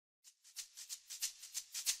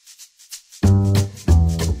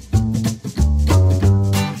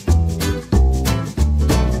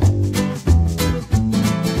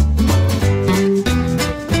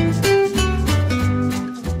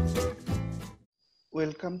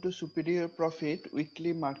Welcome to Superior Profit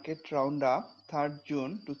Weekly Market Roundup, 3rd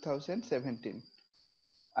June 2017.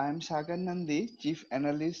 I am Sagar Nandi, Chief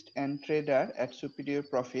Analyst and Trader at Superior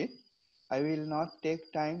Profit. I will not take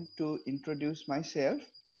time to introduce myself.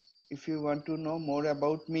 If you want to know more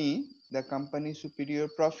about me, the company Superior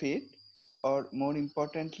Profit, or more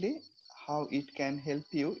importantly, how it can help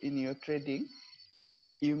you in your trading,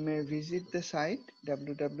 you may visit the site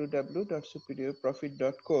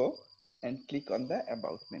www.superiorprofit.co and click on the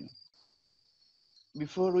About menu.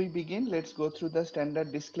 Before we begin, let's go through the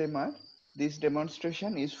standard disclaimer. This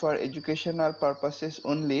demonstration is for educational purposes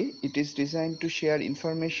only. It is designed to share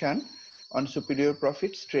information on Superior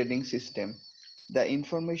Profit's trading system. The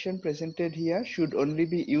information presented here should only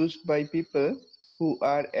be used by people who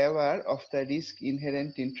are aware of the risk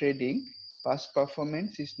inherent in trading. Past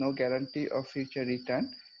performance is no guarantee of future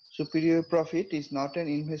return. Superior Profit is not an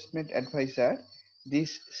investment advisor.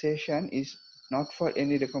 This session is not for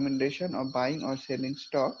any recommendation of buying or selling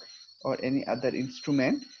stock or any other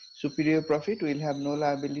instrument. Superior Profit will have no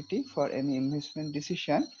liability for any investment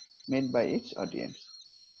decision made by its audience.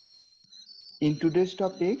 In today's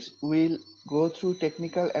topics, we'll go through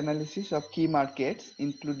technical analysis of key markets,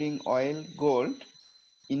 including oil, gold,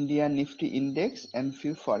 India Nifty Index, and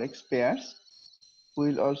few forex pairs.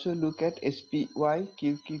 We'll also look at SPY,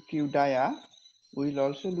 QQQ dia. We'll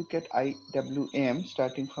also look at IWM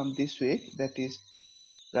starting from this week, that is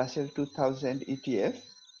Russell 2000 ETF.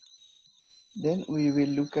 Then we will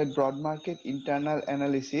look at broad market internal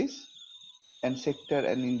analysis and sector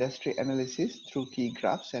and industry analysis through key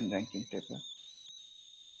graphs and ranking table.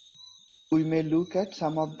 We may look at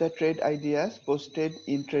some of the trade ideas posted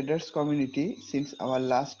in traders community since our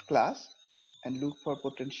last class and look for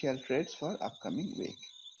potential trades for upcoming week.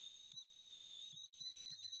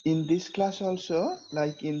 In this class also,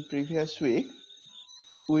 like in previous week,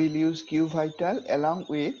 we'll use Q Vital along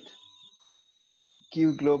with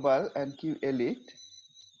Q Global and Q Elite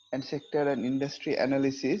and sector and industry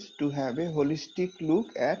analysis to have a holistic look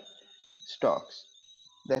at stocks.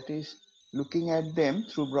 That is, looking at them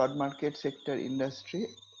through broad market, sector, industry,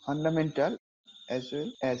 fundamental as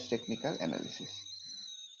well as technical analysis.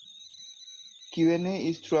 Q&A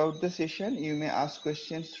is throughout the session. You may ask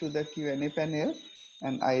questions through the Q&A panel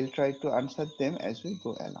and I'll try to answer them as we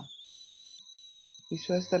go along. This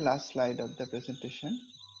was the last slide of the presentation.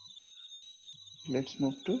 Let's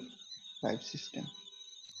move to live system.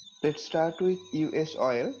 Let's start with US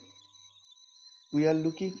oil. We are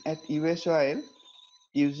looking at US oil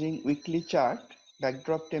using weekly chart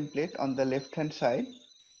backdrop template on the left hand side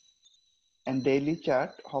and daily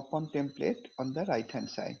chart hop on template on the right hand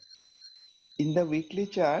side. In the weekly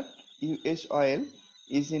chart, US oil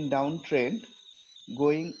is in downtrend,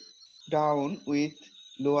 going down with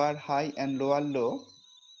lower high and lower low,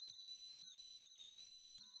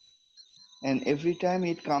 and every time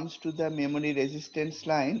it comes to the memory resistance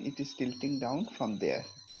line, it is tilting down from there.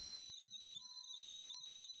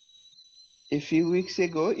 A few weeks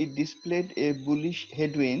ago, it displayed a bullish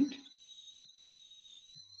headwind,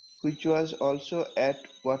 which was also at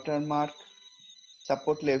watermark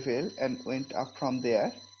support level and went up from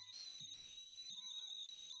there.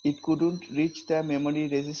 It couldn't reach the memory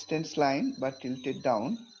resistance line but tilted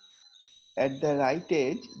down. At the right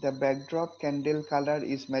edge, the backdrop candle color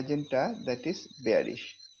is magenta, that is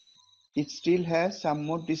bearish. It still has some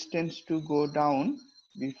more distance to go down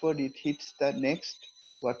before it hits the next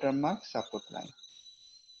watermark support line.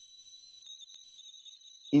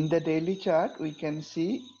 In the daily chart, we can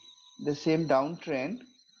see the same downtrend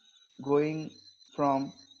going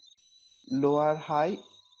from lower high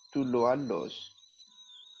to lower lows.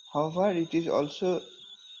 However, it is also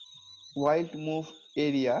wild move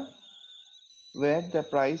area where the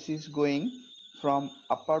price is going from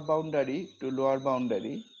upper boundary to lower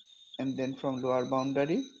boundary and then from lower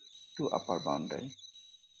boundary to upper boundary.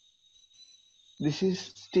 This is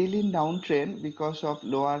still in downtrend because of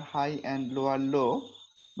lower high and lower low,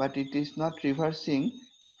 but it is not reversing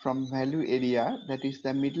from value area, that is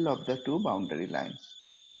the middle of the two boundary lines.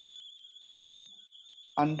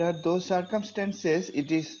 Under those circumstances,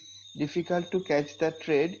 it is difficult to catch the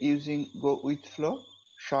trade using go with flow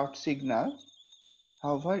short signal.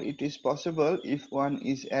 However, it is possible if one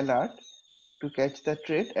is alert to catch the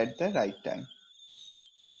trade at the right time.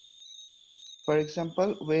 For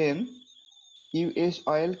example, when US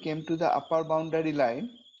oil came to the upper boundary line,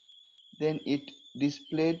 then it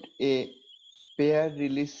displayed a pair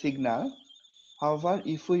release signal. However,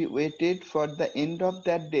 if we waited for the end of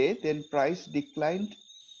that day, then price declined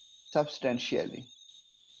substantially.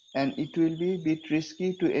 And it will be a bit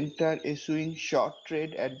risky to enter a swing short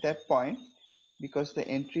trade at that point because the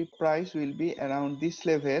entry price will be around this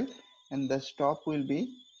level and the stop will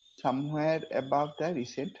be somewhere above the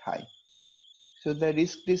recent high. So the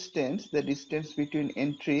risk distance, the distance between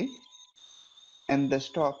entry and the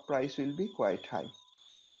stop price will be quite high.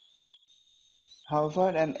 However,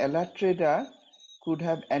 an alert trader could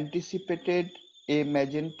have anticipated a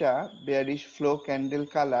magenta bearish flow candle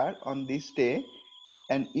color on this day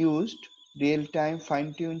and used real-time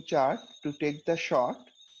fine-tune chart to take the short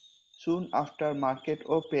soon after market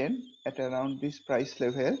open at around this price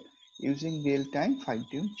level using real-time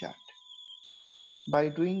fine-tune chart. By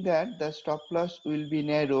doing that, the stop loss will be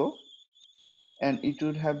narrow and it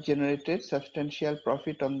would have generated substantial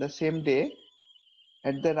profit on the same day.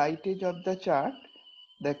 At the right edge of the chart,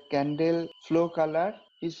 the candle flow color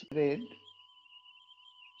is red,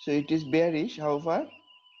 so it is bearish. However,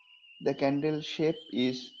 the candle shape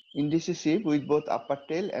is indecisive with both upper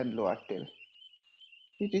tail and lower tail.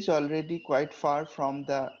 It is already quite far from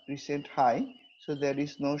the recent high, so there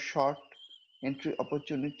is no short entry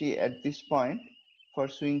opportunity at this point for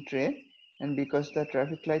swing trade, and because the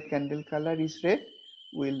traffic light candle color is red,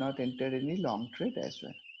 we will not enter any long trade as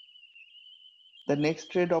well. The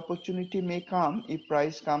next trade opportunity may come if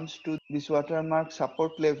price comes to this watermark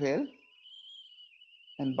support level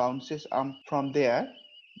and bounces up from there,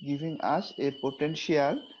 giving us a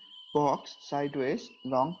potential box sideways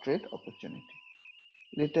long trade opportunity.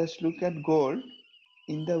 Let us look at gold.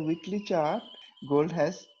 In the weekly chart, gold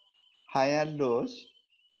has higher lows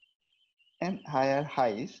and higher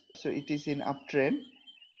highs, so it is in uptrend.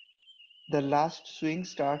 The last swing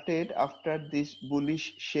started after this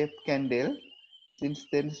bullish shape candle. Since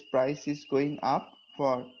then, price is going up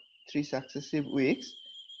for 3 successive weeks.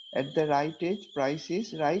 At the right edge, price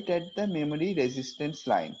is right at the memory resistance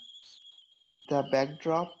line. The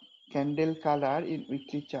backdrop candle color in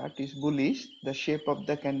weekly chart is bullish. The shape of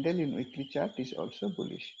the candle in weekly chart is also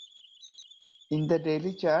bullish. In the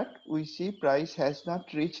daily chart, we see price has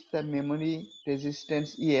not reached the memory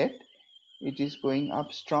resistance yet. It is going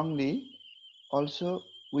up strongly, also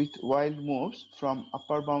with wild moves from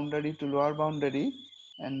upper boundary to lower boundary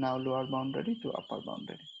and now lower boundary to upper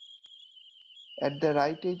boundary. At the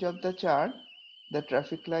right edge of the chart, the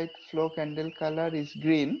traffic light flow candle color is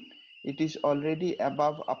green. It is already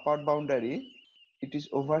above upper boundary. It is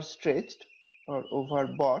overstretched or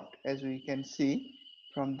overbought, as we can see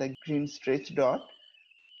from the green stretch dot.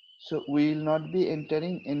 So we will not be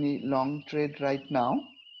entering any long trade right now,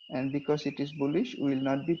 and because it is bullish, we will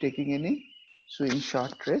not be taking any swing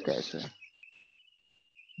short trade as well.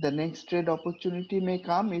 The next trade opportunity may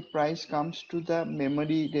come if price comes to the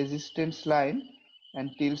memory resistance line and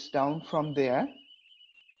tilts down from there.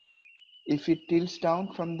 If it tilts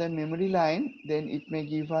down from the memory line, then it may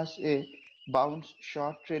give us a bounce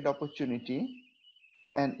short trade opportunity.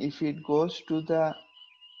 And if it goes to the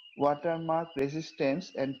watermark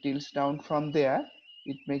resistance and tilts down from there,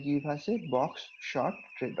 it may give us a box short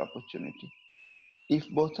trade opportunity. If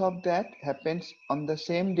both of that happens on the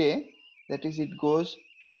same day, that is, it goes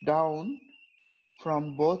down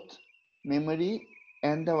from both memory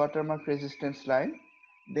and the watermark resistance line,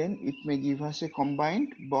 then it may give us a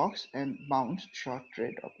combined box and bounce short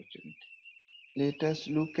trade opportunity. Let us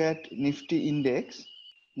look at Nifty index,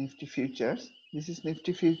 Nifty futures. This is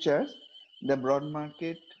Nifty futures, the broad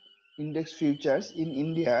market index futures in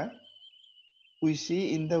India. We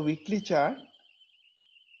see in the weekly chart,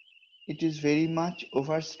 it is very much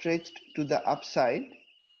overstretched to the upside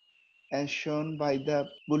as shown by the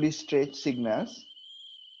bullish stretch signals.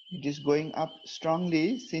 It is going up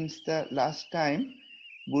strongly since the last time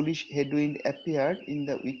bullish headwind appeared in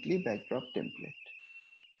the weekly backdrop template.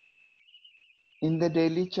 In the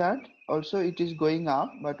daily chart also it is going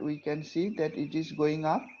up, but we can see that it is going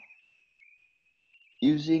up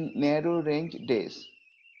using narrow range days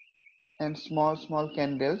and small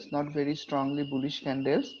candles, not very strongly bullish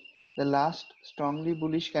candles. The last strongly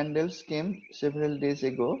bullish candles came several days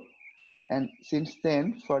ago, and since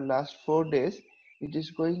then for last 4 days it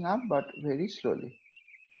is going up but very slowly.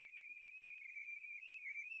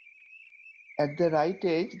 At the right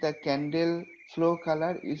edge, the candle flow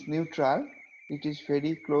color is neutral. It is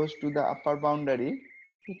very close to the upper boundary.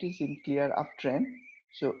 It is in clear uptrend.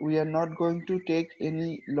 So we are not going to take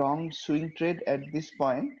any long swing trade at this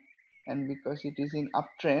point. And because it is in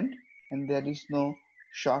uptrend and there is no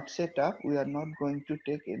short setup, we are not going to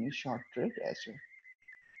take any short trade as well.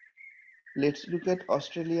 Let's look at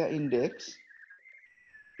Australia index,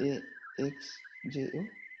 AXJO.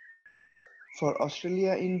 For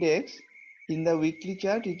Australia index, in the weekly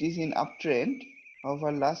chart, it is in uptrend.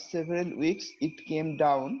 Over last several weeks, it came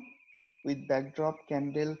down with backdrop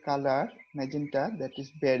candle color magenta, that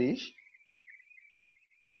is bearish.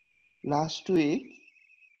 Last week,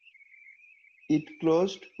 it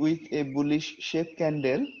closed with a bullish shape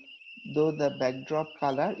candle, though the backdrop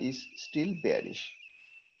color is still bearish.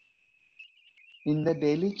 In the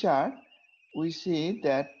daily chart, we see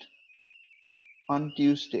that on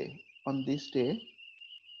Tuesday, on this day,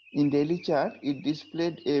 in daily chart, it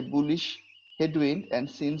displayed a bullish headwind and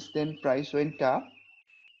since then price went up.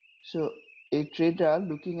 So a trader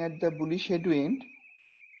looking at the bullish headwind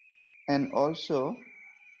and also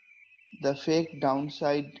the fake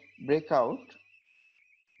downside breakout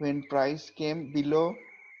when price came below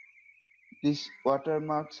this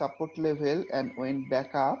watermark support level and went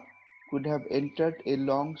back up could have entered a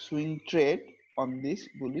long swing trade on this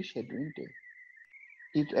bullish headwind day.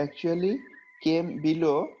 It actually came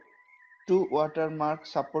below two watermark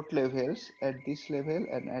support levels at this level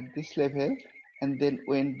and at this level and then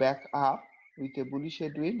went back up with a bullish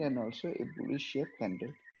headwind and also a bullish shape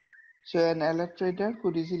candle. So an alert trader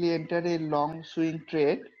could easily enter a long swing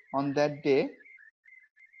trade on that day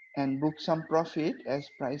and book some profit as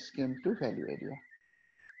price came to value area.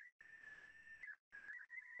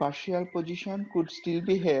 Partial position could still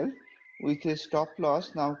be held with a stop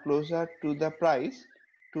loss now closer to the price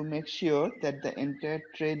to make sure that the entire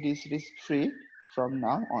trade is risk-free from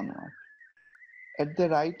now onward. At the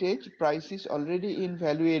right edge, price is already in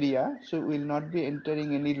value area, so we will not be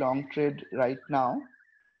entering any long trade right now.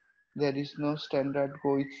 There is no standard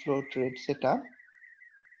go with flow trade setup.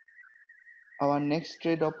 Our next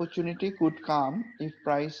trade opportunity could come if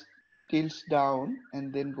price tilts down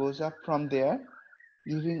and then goes up from there,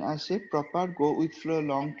 giving us a proper go with flow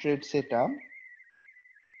long trade setup.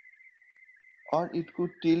 Or it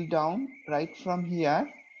could tilt down right from here,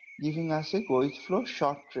 giving us a go with flow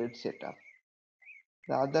short trade setup.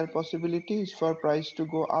 The other possibility is for price to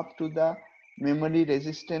go up to the memory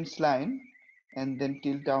resistance line and then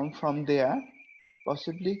tilt down from there,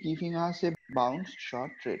 possibly giving us a bounced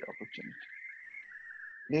short trade opportunity.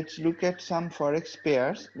 Let's look at some forex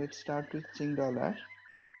pairs. Let's start with Sing dollar.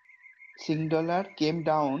 Sing dollar came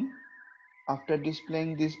down after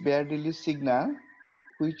displaying this bear release signal,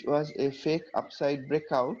 which was a fake upside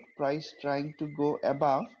breakout, price trying to go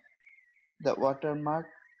above the watermark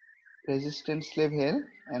resistance level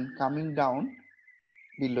and coming down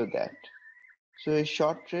below that. So a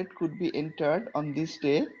short trade could be entered on this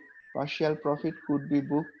day. Partial profit could be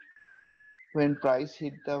booked when price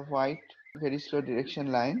hit the white very slow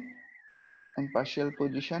direction line, and partial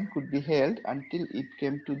position could be held until it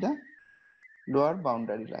came to the lower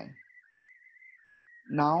boundary line.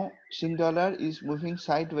 Now Sing dollar is moving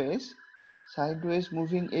sideways. Sideways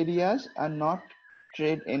moving areas are not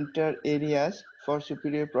trade enter areas for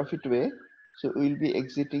superior profit way, so we will be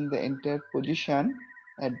exiting the entire position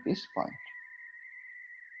at this point.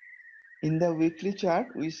 In the weekly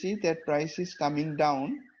chart, we see that price is coming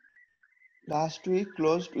down. Last week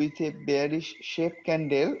closed with a bearish shape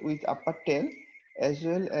candle with upper tail as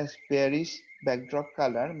well as bearish backdrop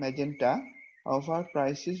color magenta. However,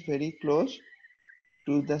 price is very close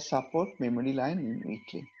to the support memory line in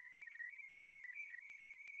weekly.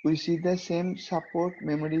 We see the same support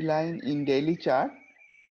memory line in daily chart,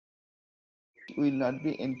 so we will not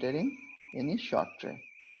be entering any short trade.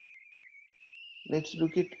 Let's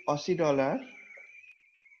look at Aussie dollar.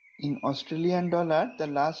 In Australian dollar, the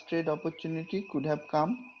last trade opportunity could have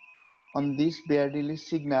come on this bear release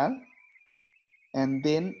signal, and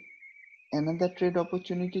then another trade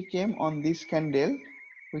opportunity came on this candle,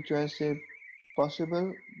 which was a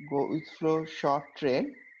possible go with flow short trade.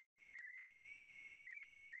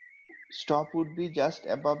 Stop would be just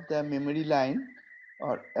above the memory line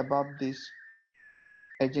or above this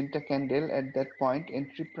magenta candle. At that point,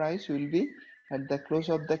 entry price will be at the close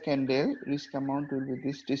of the candle, risk amount will be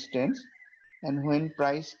this distance, and when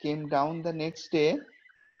price came down the next day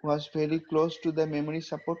was very close to the memory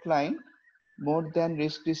support line, more than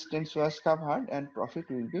risk distance was covered and profit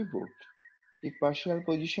will be booked. If partial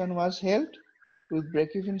position was held with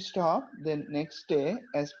break-even stop, then next day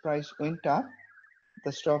as price went up,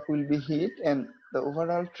 the stop will be hit and the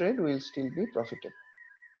overall trade will still be profitable.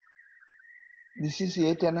 This is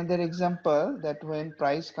yet another example that when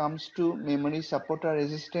price comes to memory support or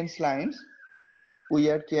resistance lines, we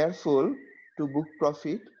are careful to book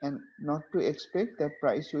profit and not to expect that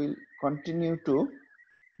price will continue to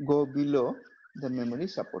go below the memory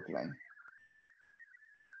support line.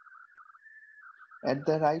 At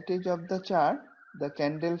the right edge of the chart, the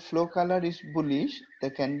candle flow color is bullish. The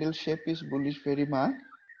candle shape is bullish very much.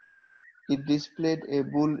 It displayed a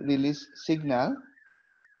bull release signal.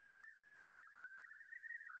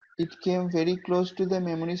 It came very close to the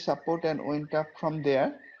memory support and went up from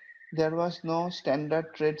there. There was no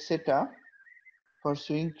standard trade setup. For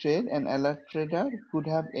swing trade, an alert trader could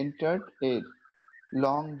have entered a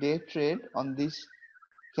long day trade on this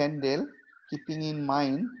candle, keeping in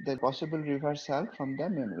mind the possible reversal from the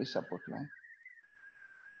memory support line.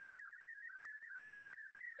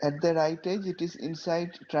 At the right edge, it is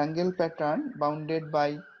inside triangle pattern bounded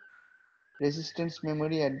by resistance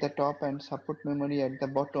memory at the top and support memory at the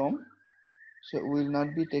bottom. So we will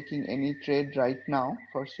not be taking any trade right now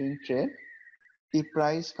for swing trade. If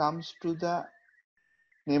price comes to the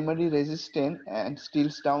memory resistance and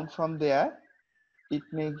steals down from there, it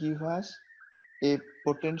may give us a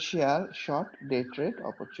potential short day trade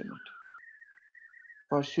opportunity.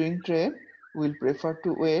 For swing trade, we'll prefer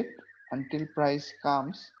to wait until price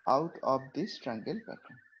comes out of this triangle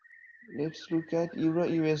pattern. Let's look at Euro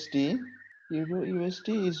USD. Euro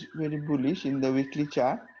USD is very bullish in the weekly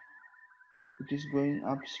chart. It is going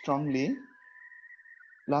up strongly.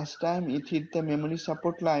 Last time it hit the memory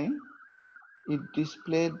support line, it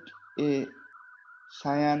displayed a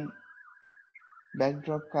cyan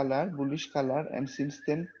backdrop color, bullish color, and since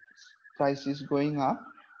then price is going up.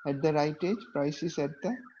 At the right edge, price is at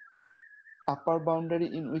the upper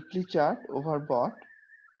boundary in weekly chart overbought.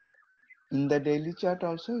 In the daily chart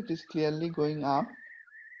also, it is clearly going up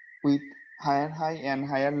with higher high and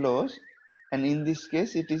higher lows, and in this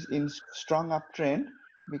case it is in strong uptrend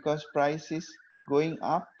because price is going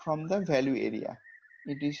up from the value area.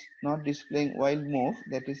 It is not displaying wild move,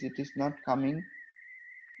 that is, it is not coming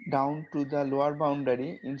down to the lower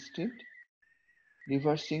boundary, instead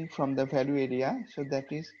reversing from the value area, so that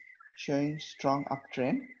is showing strong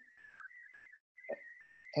uptrend.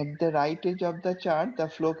 At the right edge of the chart, the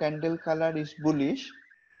flow candle color is bullish,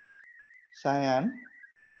 cyan.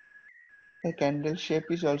 The candle shape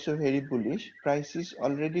is also very bullish. Price is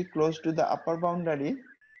already close to the upper boundary.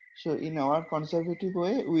 So in our conservative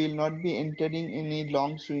way, we will not be entering any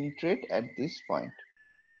long swing trade at this point.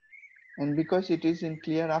 And because it is in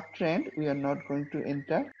clear uptrend, we are not going to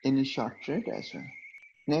enter any short trade as well.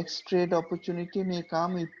 Next trade opportunity may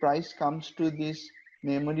come if price comes to this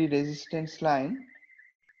memory resistance line,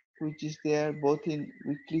 which is there both in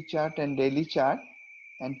weekly chart and daily chart,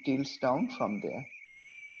 and tilts down from there.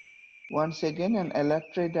 Once again, an alert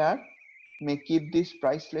trader may keep this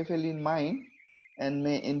price level in mind and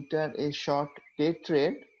may enter a short day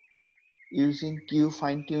trade using Q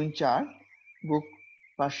fine-tune chart, book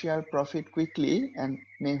partial profit quickly, and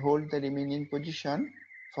may hold the remaining position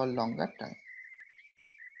for longer time.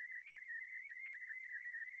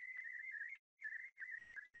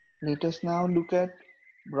 Let us now look at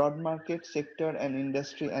broad market sector and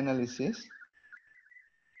industry analysis.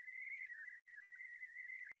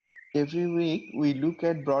 Every week we look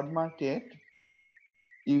at broad market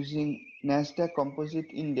using Nasdaq Composite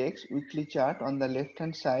Index weekly chart on the left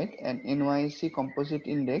hand side and NYSE Composite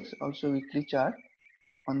Index also weekly chart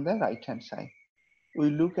on the right hand side.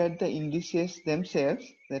 We look at the indices themselves,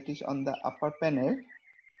 that is on the upper panel,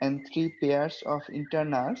 and three pairs of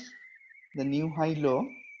internals: the new high low,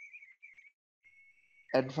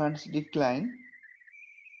 advanced decline,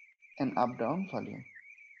 and up down volume.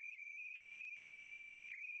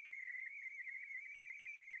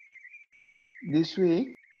 This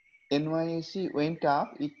week NYSE went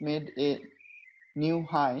up, it made a new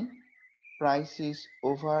high, price is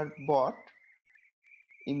overbought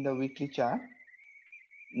in the weekly chart.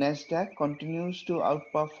 Nasdaq continues to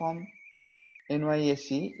outperform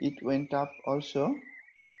NYSE, it went up also,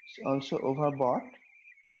 it's also overbought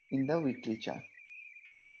in the weekly chart.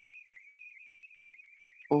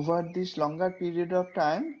 Over this longer period of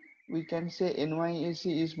time, we can say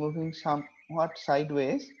NYSE is moving somewhat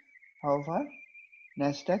sideways. However,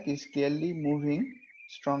 Nasdaq is clearly moving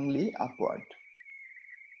strongly upward.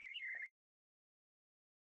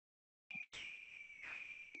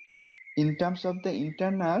 In terms of the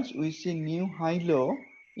internals, we see new high-low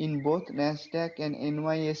in both Nasdaq and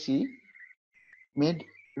NYSE made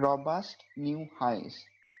robust new highs.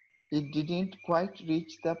 It didn't quite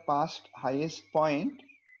reach the past highest point,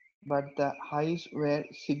 but the highs were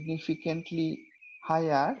significantly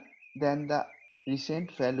higher than the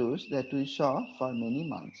recent values that we saw for many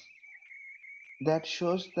months. That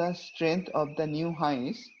shows the strength of the new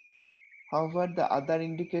highs. However, the other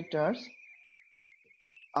indicators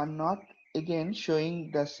are not again showing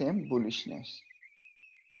the same bullishness.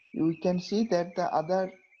 We can see that the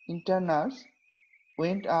other internals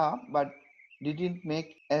went up but didn't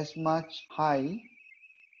make as much high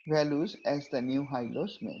values as the new high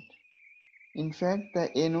lows made. In fact, the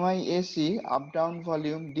NYSE up-down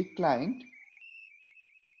volume declined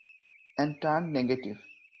and turned negative.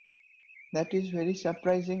 That is very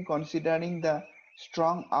surprising considering the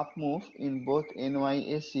strong up move in both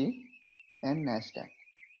NYSE and Nasdaq.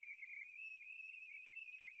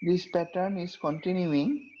 This pattern is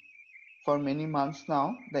continuing for many months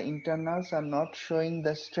now. The internals are not showing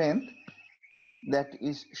the strength that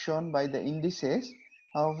is shown by the indices.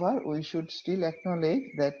 However, we should still acknowledge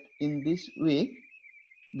that in this week,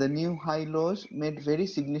 the new high lows made very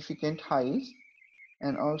significant highs,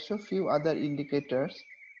 and also few other indicators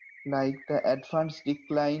like the advanced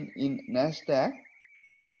decline in Nasdaq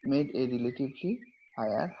made a relatively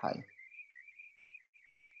higher high.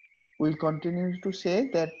 We'll continue to say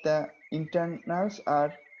that the internals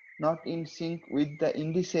are not in sync with the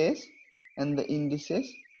indices, and the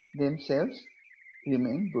indices themselves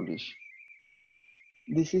remain bullish.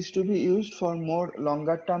 This is to be used for more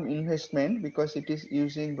longer term investment because it is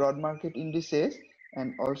using broad market indices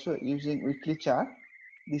and also using weekly chart.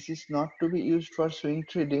 This is not to be used for swing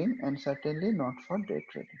trading and certainly not for day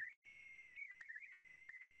trading.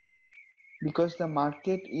 Because the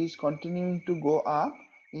market is continuing to go up,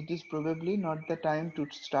 it is probably not the time to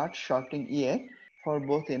start shorting yet for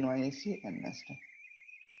both NYSE and Nasdaq.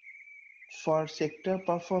 For sector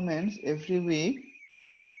performance, every week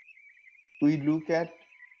we look at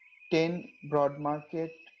 10 broad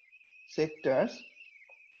market sectors.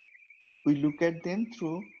 We look at them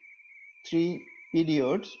through 3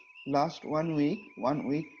 periods: last 1 week, 1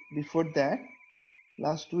 week before that,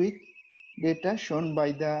 last week data shown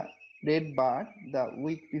by the red bar, the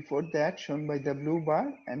week before that shown by the blue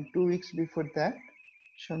bar, and 2 weeks before that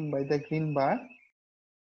shown by the green bar.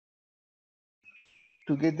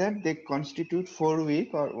 Together they constitute 4 week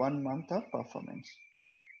or 1 month of performance.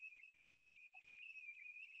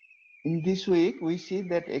 In this week, we see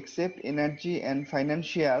that except energy and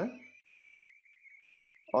financial,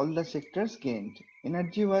 all the sectors gained.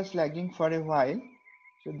 Energy was lagging for a while,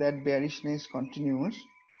 so that bearishness continues.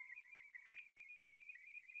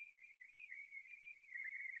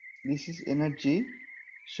 This is energy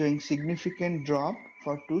showing significant drop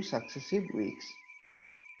for 2 successive weeks.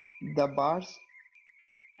 The bars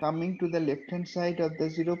coming to the left hand side of the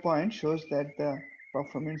 0 point shows that the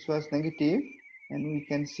performance was negative, and we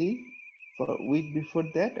can see for a week before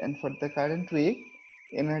that and for the current week,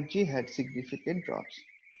 energy had significant drops.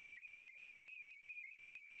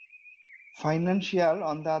 Financial,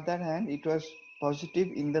 on the other hand, it was positive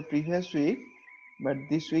in the previous week, but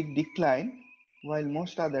this week declined while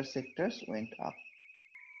most other sectors went up.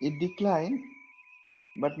 It declined,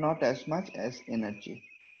 but not as much as energy.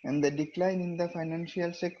 And the decline in the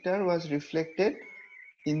financial sector was reflected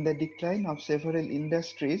in the decline of several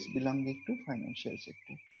industries belonging to financial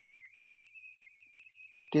sector.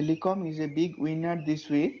 Telecom is a big winner this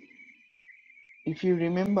week. If you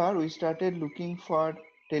remember, we started looking for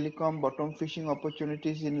telecom bottom fishing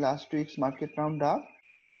opportunities in last week's market roundup.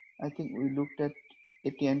 I think we looked at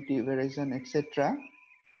AT&T, Verizon, etc.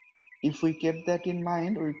 If we kept that in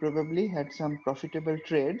mind, we probably had some profitable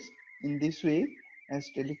trades in this week as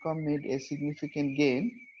telecom made a significant gain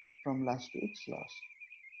from last week's loss.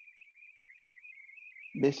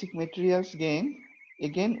 Basic materials gain.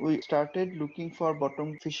 Again, we started looking for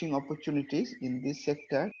bottom fishing opportunities in this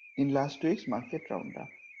sector in last week's market roundup.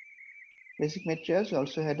 Basic materials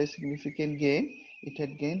also had a significant gain. It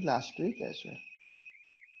had gained last week as well.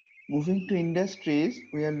 Moving to industries,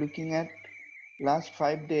 we are looking at last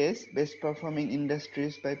 5 days best performing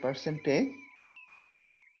industries by percentage.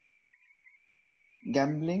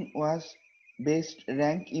 Gambling was best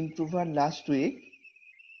rank improver last week.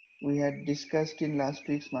 We had discussed in last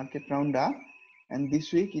week's market roundup, and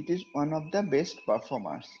this week it is one of the best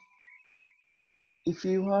performers. If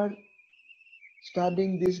you are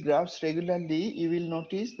studying these graphs regularly, you will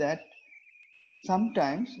notice that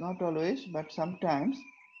sometimes, not always, but sometimes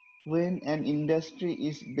when an industry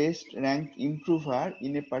is best ranked improver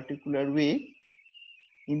in a particular week,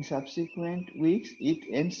 in subsequent weeks it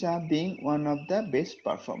ends up being one of the best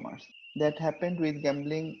performers. That happened with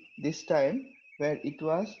gambling this time, where it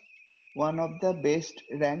was one of the best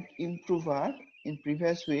ranked improver in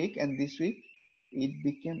previous week, and this week it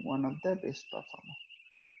became one of the best performers.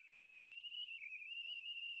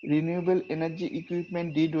 Renewable energy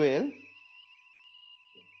equipment did well.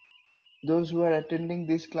 Those who are attending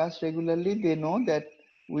this class regularly, they know that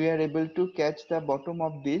we are able to catch the bottom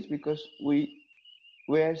of this because we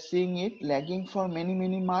were seeing it lagging for many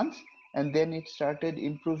months, and then it started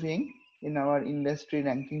improving in our industry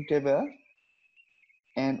ranking table,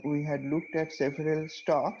 and we had looked at several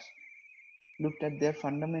stocks, looked at their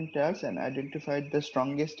fundamentals and identified the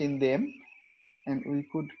strongest in them, and we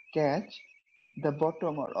could catch the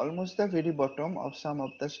bottom or almost the very bottom of some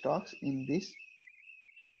of the stocks in this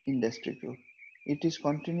industry group. It is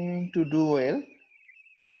continuing to do well.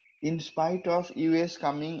 In spite of US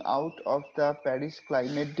coming out of the Paris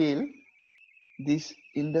climate deal, this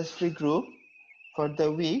industry group for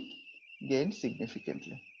the week gained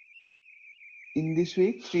significantly. In this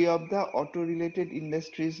week, three of the auto-related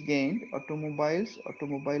industries gained: automobiles,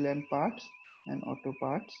 automobile and parts, and auto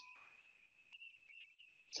parts.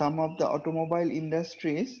 Some of the automobile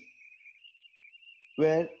industries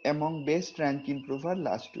were among best rank improver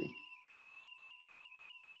last week.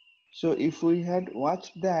 So if we had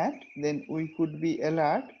watched that, then we could be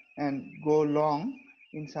alert and go long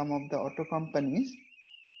in some of the auto companies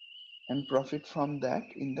and profit from that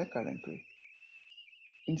in the current week.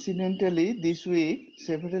 Incidentally, this week,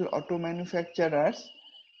 several auto manufacturers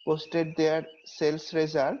posted their sales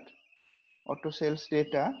result, auto sales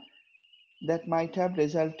data, that might have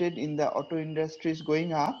resulted in the auto industries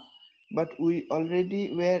going up, but we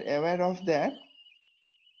already were aware of that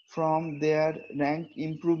from their rank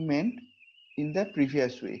improvement in the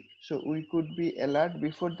previous week. So we could be alert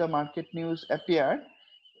before the market news appeared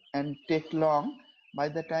and take long. By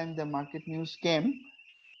the time the market news came,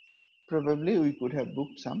 probably we could have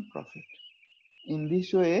booked some profit. In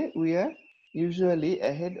this way, we are usually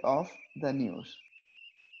ahead of the news.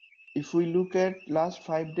 If we look at last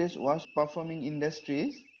 5 days worst performing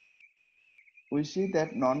industries, we see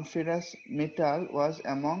that non-ferrous metal was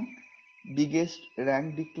among biggest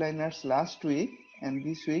rank decliners last week, and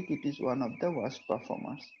this week it is one of the worst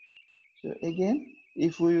performers. So again,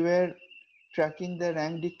 if we were tracking the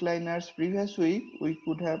rank decliners previous week, we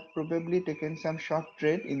could have probably taken some short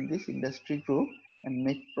trade in this industry group and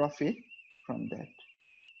make profit from that.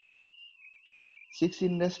 6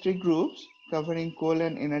 industry groups covering coal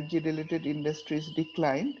and energy related industries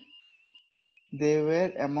declined. They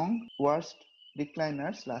were among worst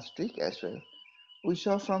decliners last week as well. We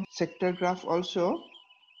saw from sector graph also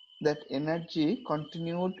that energy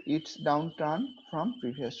continued its downturn from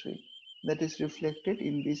previous week. That is reflected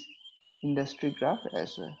in this industry graph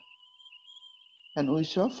as well. And we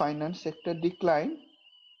saw finance sector decline,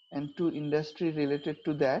 and 2 industry related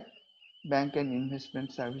to that, bank and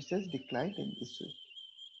investment services, declined in this week.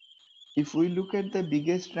 If we look at the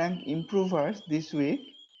biggest rank improvers this week,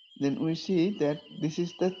 then we see that this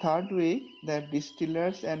is the third week that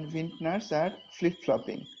distillers and vintners are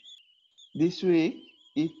flip-flopping. This week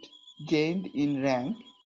it gained in rank.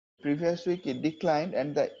 Previous week it declined,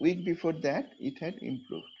 and the week before that it had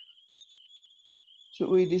improved. So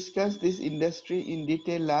we discussed this industry in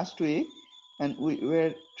detail last week, and we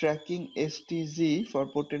were tracking STZ for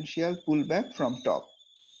potential pullback from top.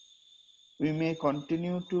 We may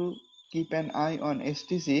continue to keep an eye on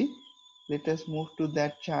STZ. Let us move to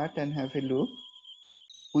that chart and have a look.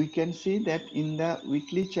 We can see that in the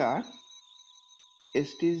weekly chart,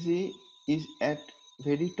 STZ is at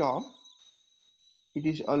very top. It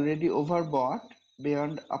is already overbought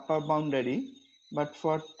beyond upper boundary, but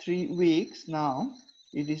for 3 weeks now,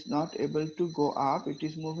 it is not able to go up. It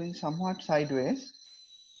is moving somewhat sideways.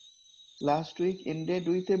 Last week ended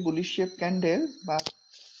with a bullish shape candle, but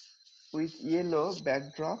with yellow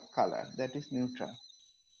backdrop color, that is neutral.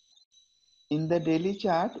 In the daily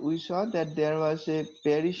chart, we saw that there was a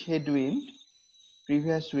bearish headwind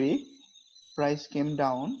previous week. Price came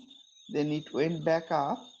down, then it went back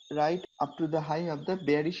up right up to the high of the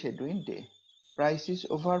bearish headwind day. Price is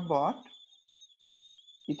overbought.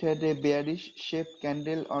 It had a bearish shaped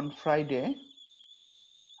candle on Friday.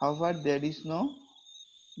 However, there is no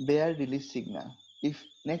bear release signal. If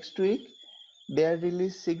next week bear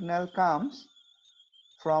release signal comes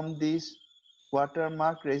from this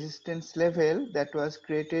watermark resistance level that was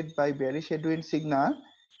created by bearish headwind signal,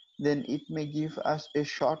 then it may give us a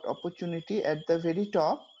short opportunity at the very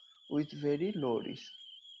top with very low risk.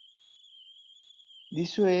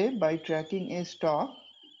 This way, by tracking a stock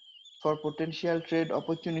for potential trade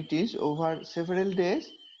opportunities over several days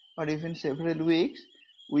or even several weeks,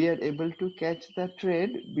 we are able to catch the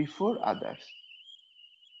trade before others.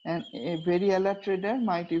 And a very alert trader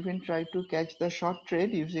might even try to catch the short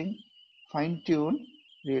trade using fine-tuned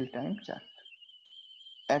real-time chart.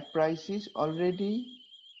 At prices already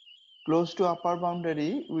close to upper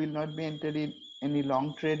boundary, we will not be entering any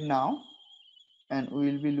long trade now, and we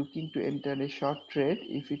will be looking to enter a short trade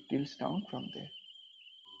if it tilts down from there.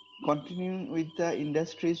 Continuing with the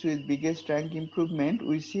industries with biggest rank improvement,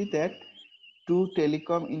 we see that 2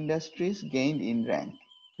 telecom industries gained in rank.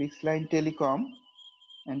 Fixed line telecom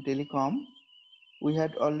and telecom. We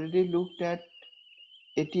had already looked at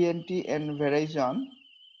AT&T and Verizon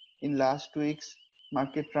in last week's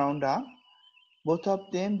market roundup. Both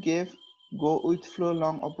of them gave go with flow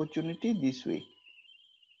long opportunity this week.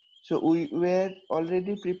 So we were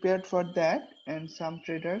already prepared for that, and some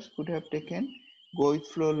traders could have taken go with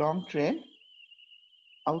flow long trade.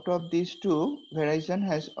 Out of these two, Verizon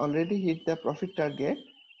has already hit the profit target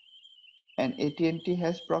and AT&T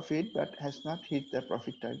has profit but has not hit the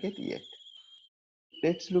profit target yet.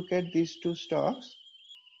 Let's look at these two stocks.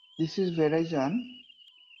 This is Verizon.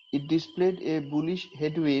 It displayed a bullish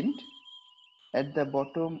headwind at the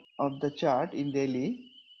bottom of the chart in daily.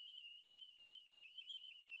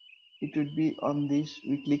 It would be on this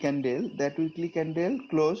weekly candle. That weekly candle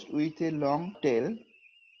closed with a long tail.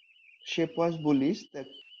 Shape was bullish.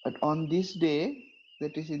 But on this day,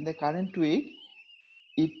 that is in the current week,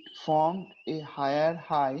 it formed a higher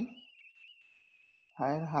high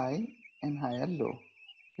and higher low,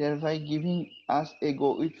 thereby giving us a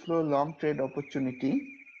go with flow long trade opportunity.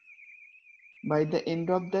 By the end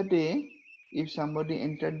of the day, if somebody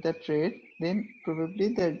entered the trade, then probably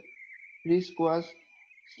the risk was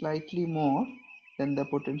slightly more than the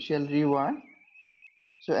potential reward.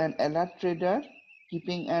 So an alert trader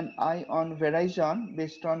keeping an eye on Verizon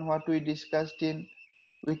based on what we discussed in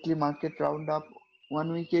weekly market roundup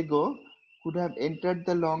 1 week ago could have entered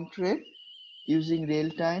the long trade using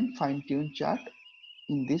real-time fine-tuned chart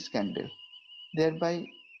in this candle, thereby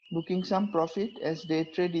booking some profit as day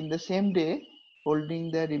trade in the same day, holding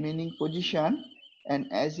the remaining position, and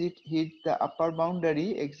as it hit the upper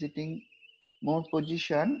boundary, exiting more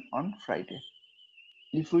position on Friday.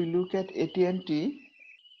 If we look at AT&T,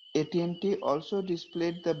 AT&T also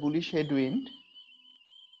displayed the bullish headwind,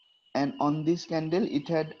 and on this candle it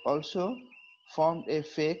had also formed a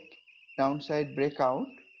fake downside breakout,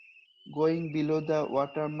 going below the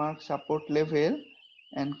watermark support level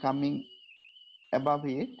and coming above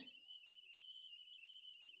it.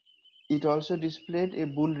 It also displayed a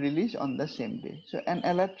bull release on the same day. So an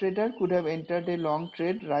alert trader could have entered a long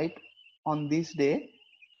trade right on this day,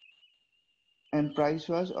 and price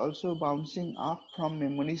was also bouncing up from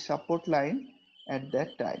memory support line at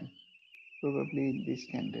that time, probably in this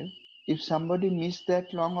candle. If somebody missed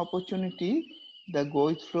that long opportunity, the go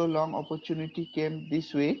with flow long opportunity came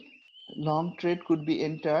this week. Long trade could be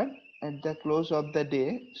entered at the close of the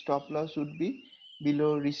day. Stop loss would be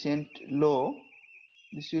below recent low.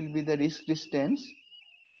 This will be the risk distance.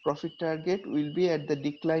 Profit target will be at the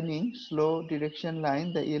declining slow direction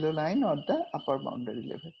line, the yellow line, or the upper boundary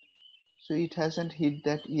level. So it hasn't hit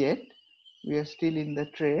that yet. We are still in the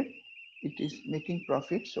trade. It is making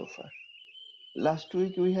profit so far. Last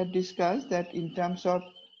week we had discussed that in terms of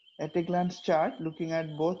at a glance chart, looking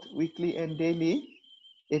at both weekly and daily,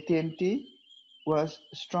 AT&T was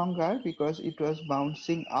stronger because it was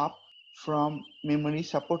bouncing up from memory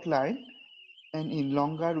support line, and in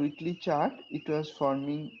longer weekly chart it was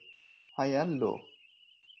forming higher low.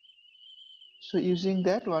 So using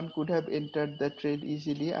that, one could have entered the trade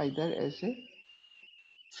easily either as a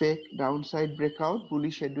fake downside breakout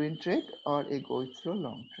bullish headwind trade or a go with flow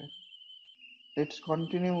long trade. Let's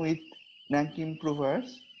continue with rank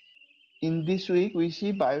improvers. In this week, we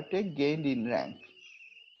see Biotech gained in rank.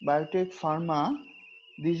 Biotech Pharma,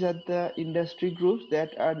 these are the industry groups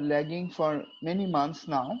that are lagging for many months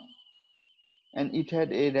now, and it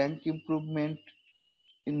had a rank improvement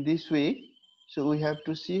in this week. So we have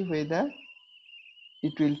to see whether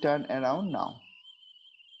it will turn around now.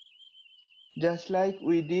 Just like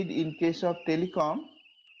we did in case of telecom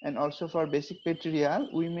and also for basic material,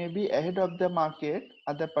 we may be ahead of the market,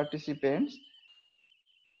 other participants,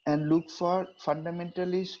 and look for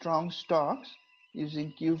fundamentally strong stocks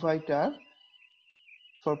using Q Vital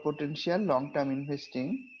for potential long-term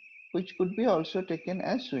investing, which could be also taken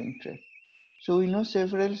as swing trade. So we know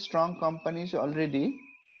several strong companies already.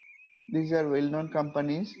 These are well-known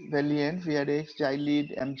companies: Valiant, VRX,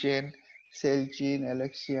 Gilead, Amgen, Celgene,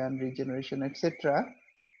 Alexion, Regeneration, etc.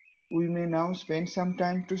 We may now spend some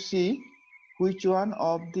time to see which one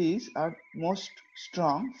of these are most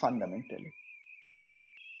strong fundamentally.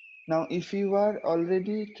 Now, if you are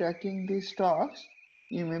already tracking these stocks,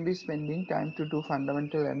 you may be spending time to do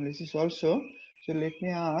fundamental analysis also. So let me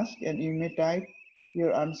ask, and you may type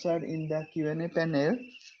your answer in the Q&A panel.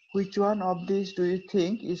 Which one of these do you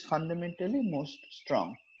think is fundamentally most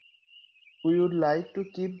strong? We would like to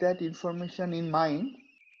keep that information in mind.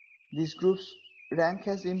 This group's rank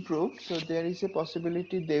has improved, so there is a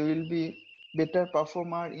possibility they will be better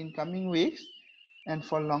performer in coming weeks. And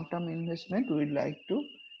for long-term investment, we would like to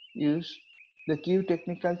use the Q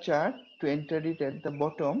technical chart to enter it at the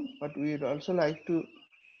bottom, but we would also like to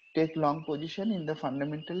take long position in the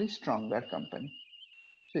fundamentally stronger company.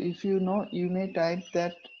 So if you know, you may type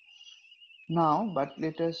that now, but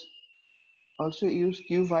let us also use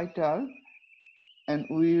Q Vital, and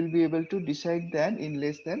we will be able to decide that in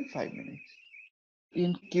less than 5 minutes.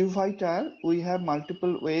 In QVital, we have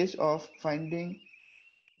multiple ways of finding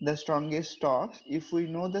the strongest stocks. If we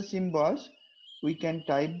know the symbols, we can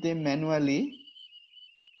type them manually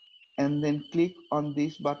and then click on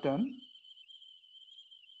this button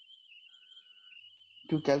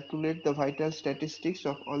to calculate the vital statistics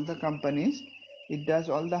of all the companies. It does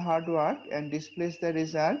all the hard work and displays the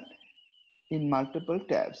result in multiple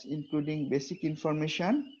tabs, including basic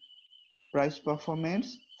information, price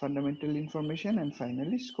performance, fundamental information, and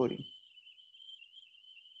finally scoring.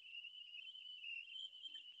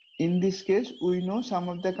 In this case, we know some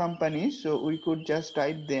of the companies, so we could just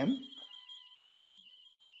type them.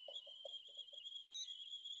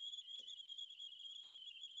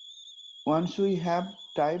 Once we have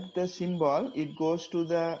typed the symbol, it goes to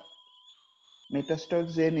the Metastock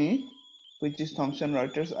Zenith, which is Thomson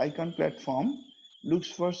Reuters icon platform, looks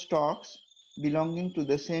for stocks belonging to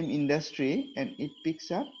the same industry, and it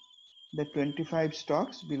picks up the 25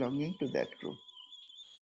 stocks belonging to that group.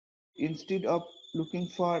 Instead of looking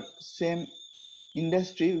for same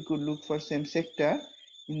industry, we could look for same sector.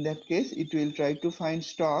 In that case, it will try to find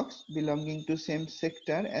stocks belonging to same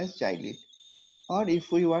sector as Gilead. Or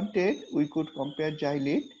if we wanted, we could compare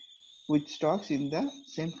Gilead with stocks in the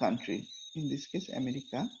same country, in this case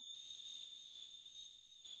America.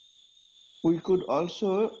 We could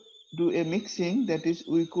also do a mixing, that is,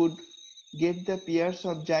 we could get the peers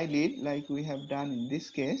of Gilead like we have done in this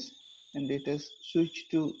case, and let us switch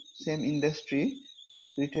to same industry.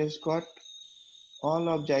 It has got all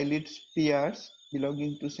of Gilead's peers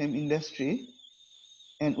belonging to same industry,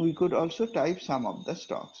 and we could also type some of the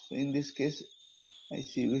stocks. So in this case, I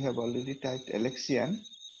see we have already typed Alexian.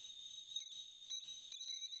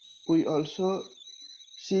 We also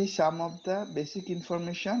see some of the basic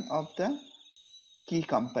information of the key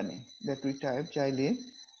company that we type Gilead.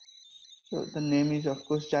 So the name is of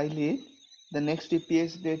course Gilead. The next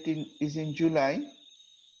EPS date is in July.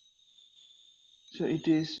 So it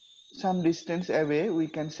is some distance away. We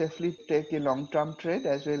can safely take a long-term trade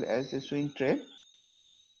as well as a swing trade.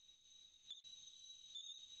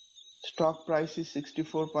 Stock price is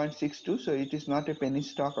 64.62, so it is not a penny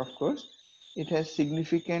stock, of course. It has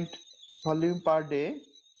significant volume per day,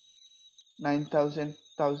 9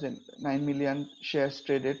 million shares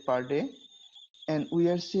traded per day. And we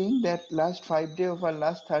are seeing that last 5 days over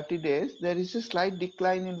last 30 days, there is a slight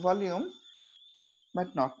decline in volume,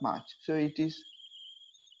 but not much. So it is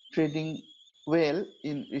trading well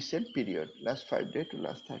in recent period, last 5 days to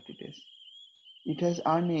last 30 days. It has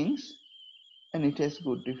earnings and it has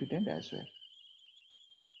good dividend as well.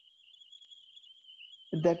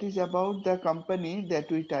 That is about the company that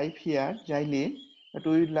we type here, Gilead, but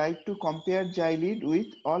we would like to compare Gilead with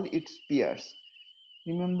all its peers.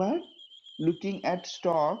 Remember, looking at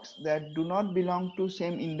stocks that do not belong to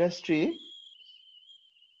same industry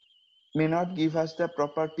may not give us the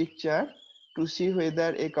proper picture. To see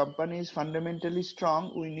whether a company is fundamentally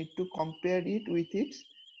strong, we need to compare it with its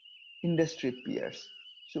industry peers.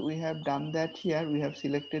 So we have done that here. We have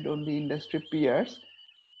selected only industry peers.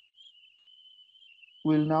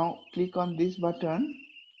 We'll now click on this button.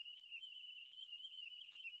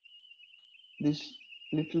 This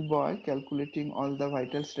little boy calculating all the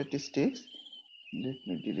vital statistics. Let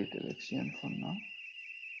me delete election for now.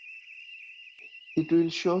 It will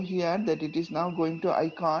show here that it is now going to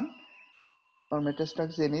icon or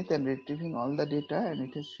Metastack Zenith and retrieving all the data, and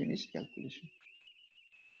it has finished calculation.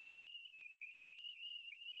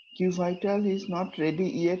 QVital is not ready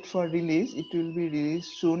yet for release. It will be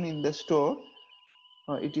released soon in the store.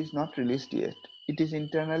 It is not released yet. It is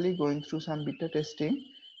internally going through some beta testing.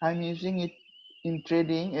 I'm using it in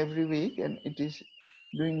trading every week and it is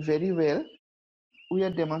doing very well. We are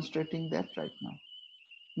demonstrating that right now.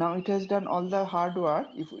 Now it has done all the hard work.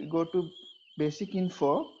 If we go to basic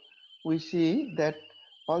info, we see that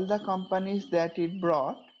all the companies that it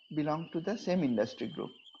brought belong to the same industry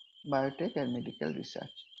group, biotech and medical research.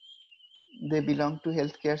 They belong to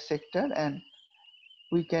healthcare sector, and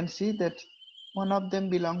we can see that one of them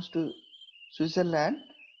belongs to Switzerland,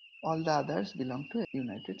 all the others belong to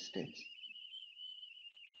United States.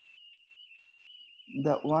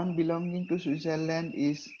 The one belonging to Switzerland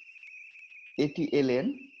is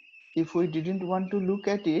ATLN. If we didn't want to look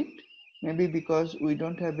at it, maybe because we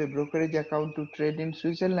don't have a brokerage account to trade in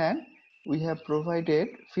Switzerland, we have provided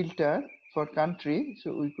filter for country,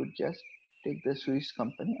 so we could just take the Swiss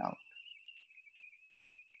company out.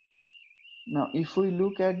 Now, if we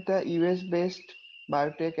look at the US-based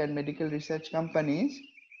biotech and medical research companies,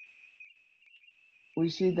 we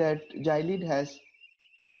see that Gilead has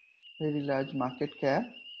very large market cap.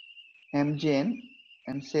 Amgen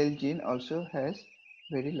and Celgene also has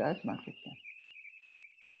very large market cap.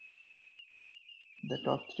 the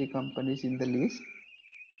top 3 companies in the list.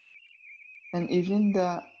 And even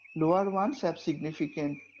the lower ones have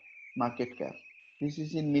significant market cap. This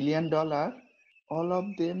is in $1 million. All of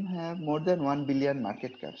them have more than 1 billion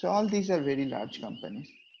market cap. So all these are very large companies.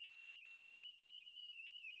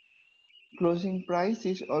 Closing price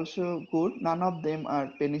is also good. None of them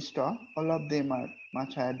are penny stock. All of them are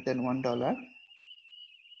much higher than $1.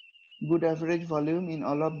 Good average volume in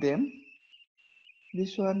all of them.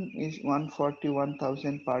 This one is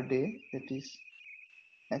 141,000 per day. That is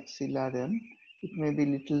XLRM. It may be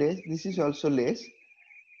little less. This is also less.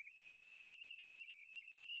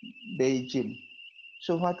 Beijing.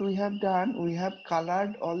 So what we have done, we have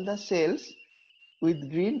colored all the cells with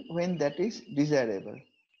green when that is desirable.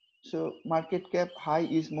 So market cap high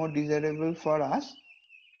is more desirable for us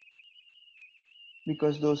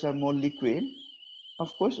because those are more liquid.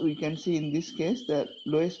 Of course, we can see in this case the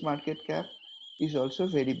lowest market cap is also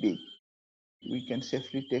very big. We can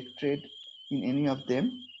safely take trade in any of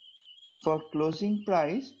them. For closing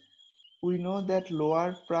price, we know that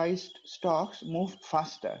lower priced stocks move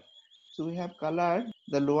faster. So we have colored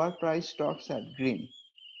the lower priced stocks are green,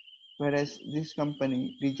 whereas this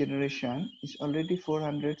company, Regeneration, is already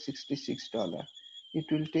 $466. It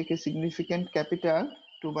will take a significant capital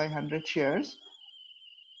to buy 100 shares,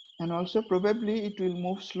 and also probably it will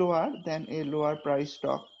move slower than a lower price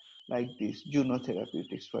stock like this, Juno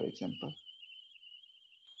Therapeutics, for example,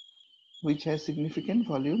 which has significant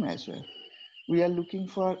volume as well. We are looking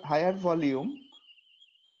for higher volume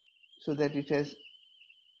so that it has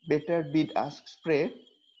better bid-ask spread.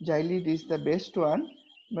 Gilead is the best one,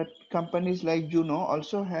 but companies like Juno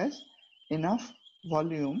also has enough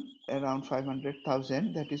volume around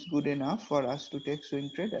 500,000 that is good enough for us to take swing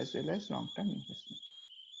trade as well as long-term investment.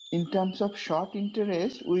 In terms of short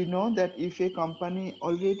interest, we know that if a company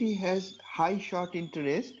already has high short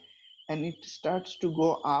interest and it starts to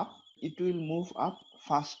go up, it will move up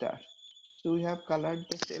faster. So we have colored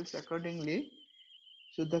the cells accordingly.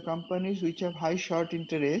 So the companies which have high short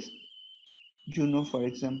interest, Juno for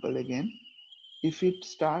example again, if it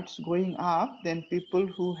starts going up, then people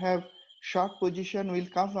who have short position will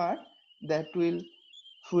cover, that will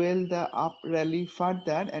fuel the up rally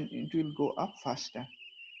further and it will go up faster.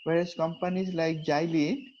 Whereas companies like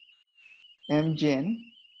Gilead, Amgen,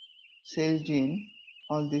 Celgene,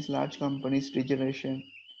 all these large companies, Regeneration,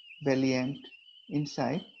 Valiant,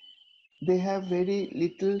 Insight, they have very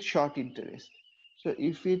little short interest. So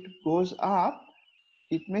if it goes up,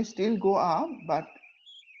 it may still go up, but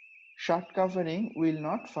short covering will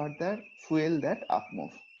not further fuel that up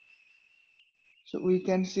move. So we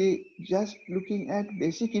can see, just looking at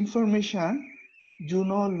basic information,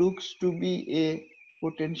 Juno looks to be a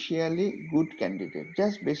potentially good candidate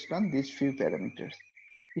just based on these few parameters.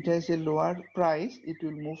 It has a lower price, it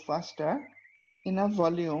will move faster, enough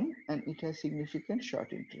volume, and it has significant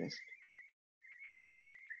short interest.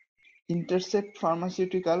 Intercept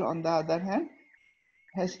Pharmaceutical, on the other hand,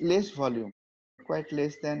 has less volume, quite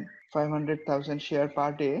less than 500,000 share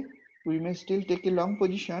per day. We may still take a long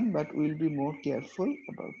position, but we'll be more careful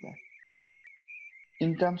about that.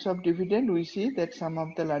 In terms of dividend, we see that some of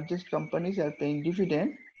the largest companies are paying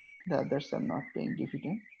dividend, the others are not paying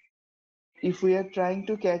dividend. If we are trying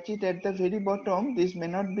to catch it at the very bottom, this may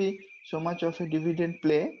not be so much of a dividend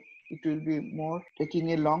play. It will be more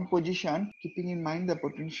taking a long position, keeping in mind the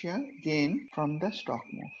potential gain from the stock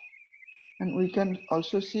move. And we can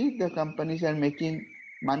also see the companies are making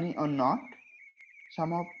money or not.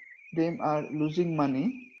 Some of them are losing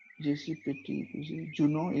money. JCPT,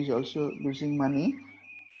 Juno is also losing money.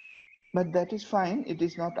 But that is fine. It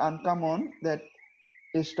is not uncommon that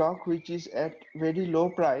a stock which is at very low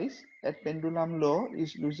price, at pendulum low,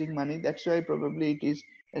 is losing money. That's why probably it is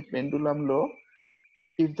at pendulum low.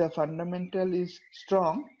 If the fundamental is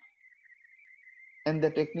strong and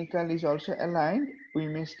the technical is also aligned, we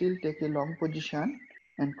may still take a long position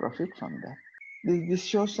and profit from that. This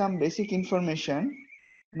shows some basic information.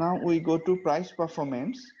 Now we go to price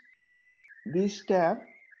performance. This tab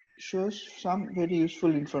shows some very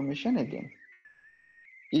useful information again.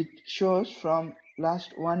 It shows from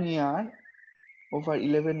last 1 year, over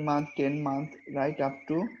 11 months, 10 months, right up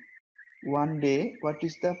to 1 day, what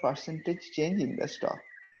is the percentage change in the stock.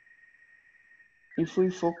 If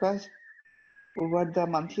we focus over the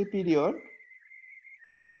monthly period,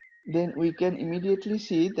 then we can immediately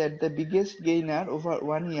see that the biggest gainer over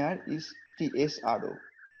 1 year is TSRO,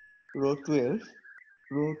 row 12,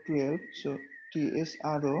 so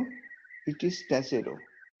TSRO, it is Tazero.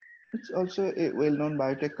 It's also a well-known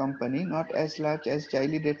biotech company, not as large as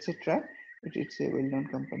Gilead, etc., but it's a well-known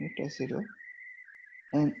company, Tazero.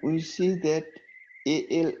 And we see that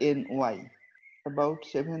ALNY, about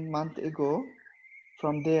 7 months ago.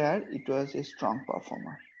 From there, it was a strong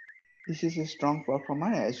performer. This is a strong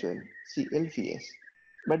performer as well, CLVS.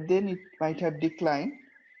 But then it might have declined.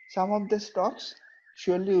 Some of the stocks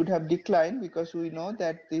surely would have declined because we know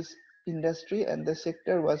that this industry and the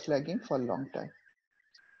sector was lagging for a long time.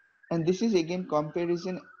 And this is again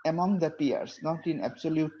comparison among the peers, not in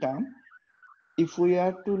absolute term. If we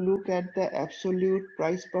are to look at the absolute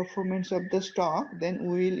price performance of the stock, then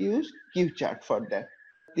we will use Q chart for that.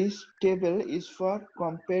 This table is for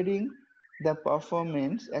comparing the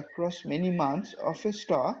performance across many months of a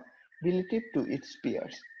stock relative to its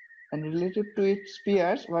peers. And relative to its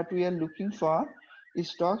peers, what we are looking for is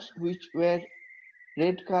stocks which were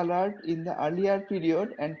red colored in the earlier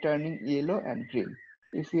period and turning yellow and green,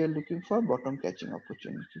 if we are looking for bottom catching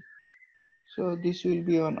opportunity. So this will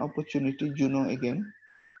be an opportunity, Juno again,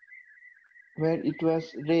 where it was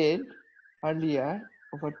red earlier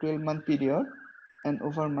over 12-month period, and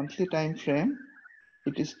over monthly time frame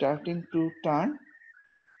it is starting to turn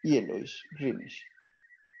yellowish, greenish.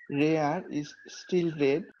 Rare is still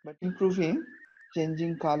red but improving,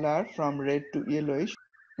 changing color from red to yellowish.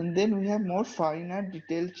 And then we have more finer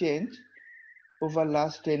detailed change over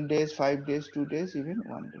last 10 days, 5 days, 2 days, even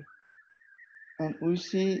 1 day. And we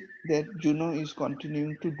see that Juno is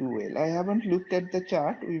continuing to do well. I haven't looked at the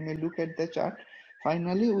chart. We may look at the chart.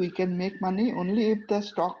 Finally, we can make money only if the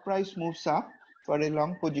stock price moves up for a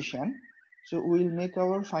long position. So we will make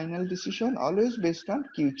our final decision always based on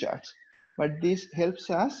Q charts. But this helps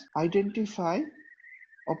us identify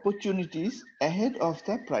opportunities ahead of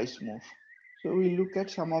the price move. So we look at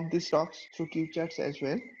some of the stocks through Q charts as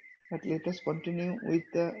well. But let us continue with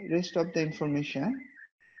the rest of the information.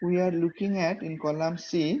 We are looking at in column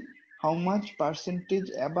C how much percentage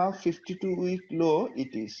above 52-week low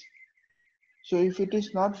it is. So if it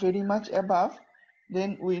is not very much above,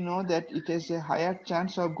 then we know that it has a higher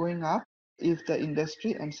chance of going up if the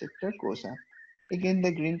industry and sector goes up. Again,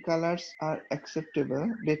 the green colors are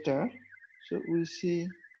acceptable, better. So we see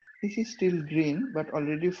this is still green, but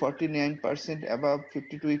already 49% above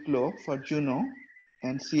 52-week low for Juno,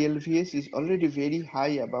 and CLVS is already very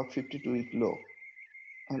high above 52-week low,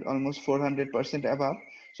 and almost 400% above.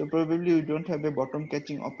 So probably we don't have a bottom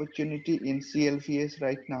catching opportunity in CLVS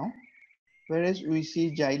right now. Whereas we see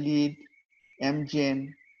Gilead,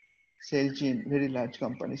 Amgen, Celgene, very large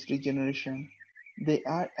companies, Regeneration, they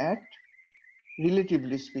are at,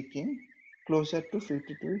 relatively speaking, closer to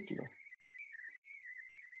 52-week low.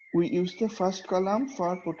 We use the first column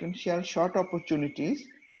for potential short opportunities.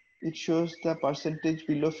 It shows the percentage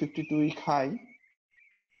below 52-week high.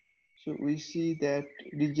 So we see that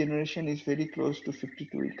Regeneration is very close to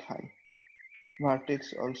 52-week high.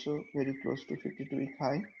 Vertex also very close to 52-week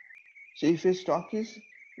high. So if a stock is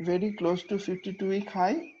very close to 52-week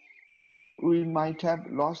high, we might have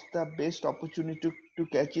lost the best opportunity to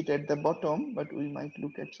catch it at the bottom, but we might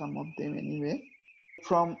look at some of them anyway.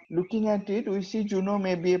 From looking at it, we see Juno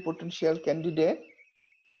may be a potential candidate.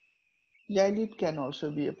 Gilead can also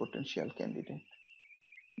be a potential candidate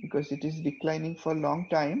because it is declining for a long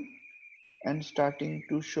time and starting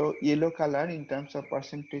to show yellow color in terms of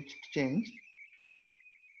percentage change.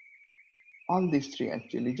 All these three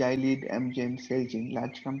actually, Gilead, Amgen, Celgene,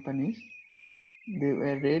 large companies, they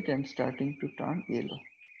were red and starting to turn yellow.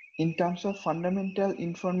 In terms of fundamental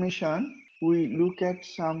information, we look at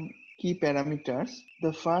some key parameters.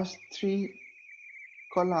 The first three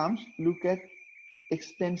columns look at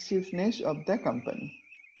expensiveness of the company.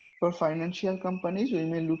 For financial companies, we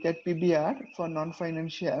may look at PBR. For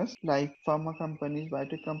non-financials like pharma companies,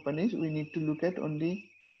 biotech companies, we need to look at only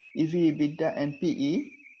EV, EBITDA, and PE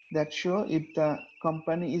that show if the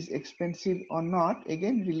company is expensive or not,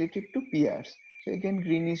 again related to peers. So again,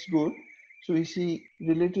 green is good. So we see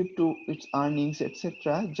related to its earnings,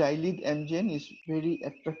 etc. Gilead Amgen is very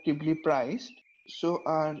attractively priced. So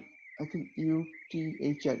are, I think,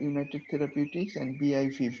 UTHR, United Therapeutics, and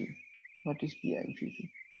BIVV. What is BIVV?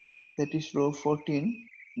 That is row 14,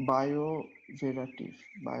 Bioverative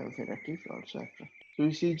also attractive. So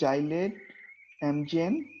we see Gilead,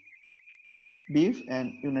 Amgen, BIV,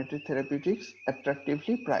 and United Therapeutics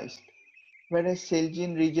attractively priced, whereas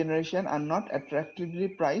Celgene, Regeneration are not attractively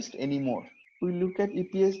priced anymore. We look at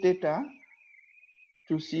EPS data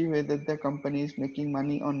to see whether the company is making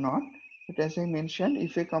money or not. But as I mentioned,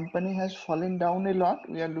 if a company has fallen down a lot,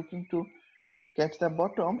 we are looking to catch the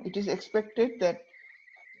bottom. It is expected that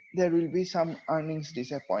there will be some earnings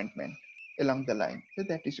disappointment along the line. So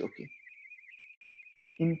that is okay.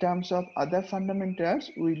 In terms of other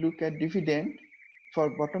fundamentals, we look at dividend. For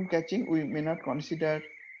bottom catching, we may not consider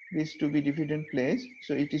this to be dividend plays.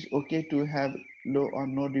 So it is okay to have low or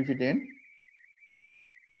no dividend.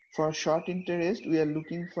 For short interest, we are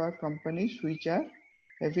looking for companies which are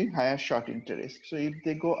having higher short interest. So if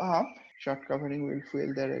they go up, short covering will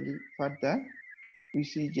fuel the rally further. We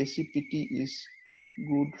see JCPT is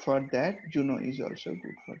good for that. Juno is also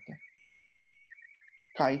good for that.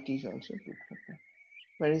 Kite is also good for that.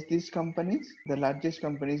 Whereas these companies, the largest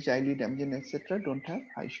companies, Giley, Amgen, etc., don't have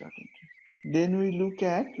high short interest. Then we look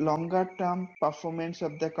at longer term performance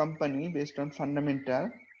of the company based on fundamental.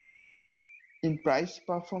 In price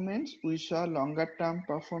performance, we saw longer term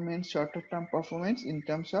performance, shorter term performance in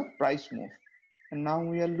terms of price move. And now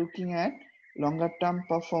we are looking at longer term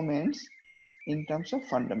performance in terms of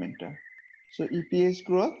fundamental. So EPS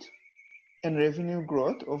growth and revenue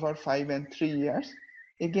growth over 5 and 3 years.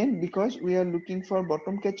 Again, because we are looking for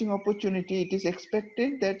bottom catching opportunity, it is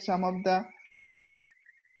expected that some of the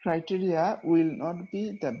criteria will not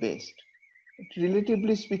be the best.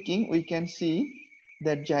 Relatively speaking, we can see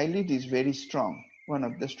that Gilead is very strong, one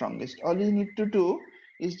of the strongest. All you need to do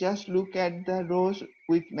is just look at the rows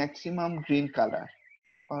with maximum green color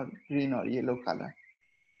or green or yellow color.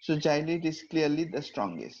 So Gilead is clearly the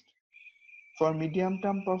strongest. For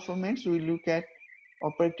medium-term performance, we look at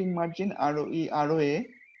operating margin, ROE, ROA.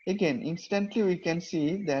 Again, instantly we can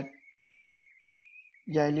see that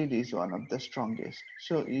Gilead is one of the strongest.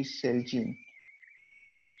 So is Celgene.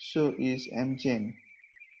 So is Amgen.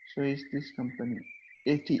 So is this company.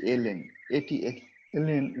 ATLN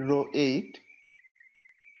row 8.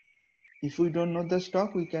 If we don't know the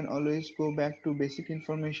stock, we can always go back to basic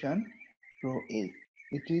information, row 8.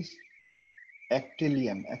 It is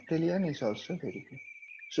Actelion. Actelion is also very good.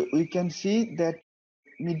 So we can see that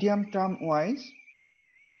medium term wise,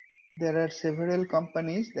 there are several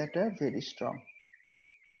companies that are very strong.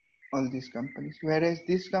 All these companies, whereas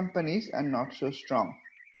these companies are not so strong.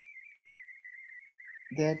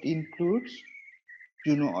 That includes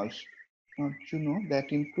Juno also. Not Juno,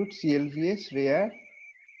 that includes CLVS, Rare,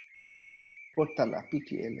 Portala,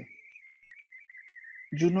 PTLA.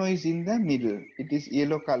 Juno is in the middle. It is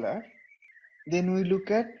yellow color. Then we look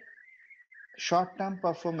at short-term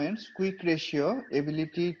performance, quick ratio,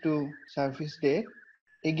 ability to service debt.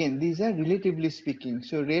 Again, these are relatively speaking.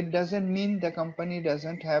 So red doesn't mean the company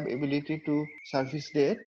doesn't have ability to service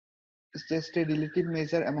debt. It's just a relative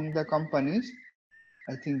measure among the companies.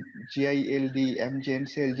 I think GILD, Amgen,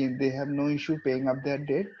 Celgene, they have no issue paying up their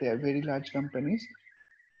debt. They are very large companies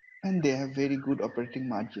and they have very good operating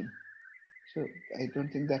margin. So I don't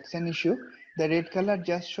think that's an issue. The red color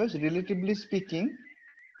just shows, relatively speaking,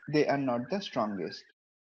 they are not the strongest.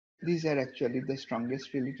 These are actually the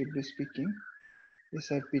strongest, relatively speaking.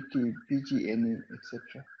 SRPT, PGNE,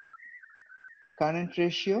 etc. Current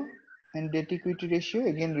ratio and debt equity ratio,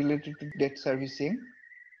 again related to debt servicing.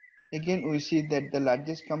 Again, we see that the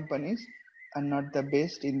largest companies are not the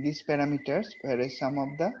best in these parameters, whereas some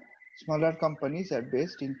of the smaller companies are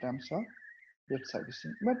best in terms of debt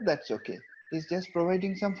servicing. But that's okay. It's just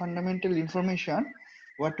providing some fundamental information.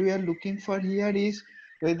 What we are looking for here is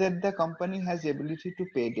whether the company has ability to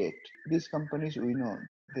pay debt. These companies, we know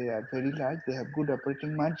they are very large, they have good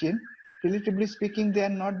operating margin. Relatively speaking, they are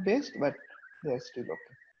not best, but they are still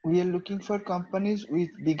okay. We are looking for companies with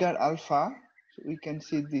bigger alpha. So we can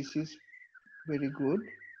see this is very good.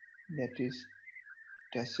 That is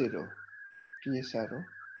TSRO.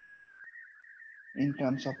 In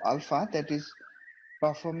terms of alpha, that is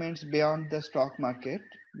performance beyond the stock market.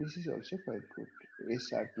 This is also quite good.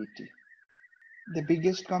 SRPT. The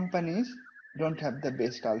biggest companies don't have the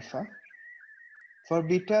best alpha. For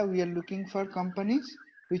beta, we are looking for companies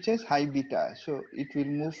which has high beta, so it will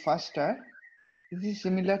move faster. This is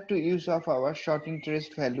similar to use of our short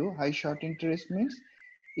interest value. High short interest means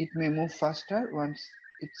it may move faster once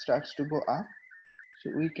it starts to go up.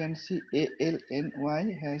 So we can see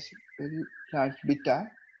ALNY has very large beta.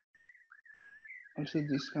 Also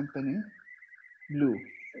this company, Blue.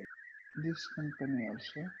 This company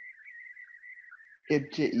also.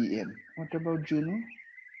 FJEN. What about Juno?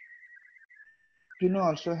 Juno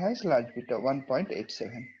also has large beta,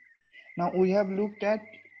 1.87. Now we have looked at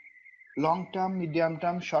long-term,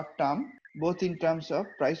 medium-term, short-term, both in terms of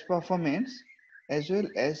price performance as well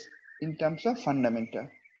as in terms of fundamental.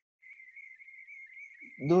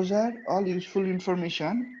 Those are all useful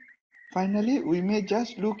information. Finally, we may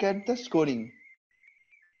just look at the scoring,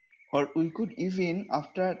 or we could even,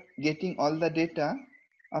 after getting all the data,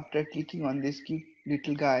 after clicking on this cute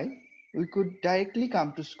little guy, we could directly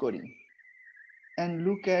come to scoring and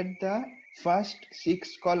look at the first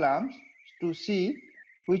 6 columns to see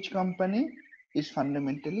which company is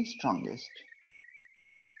fundamentally strongest.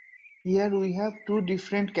 Here we have 2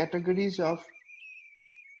 different categories of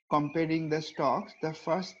comparing the stocks. The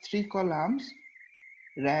first 3 columns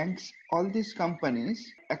ranks all these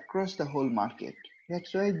companies across the whole market.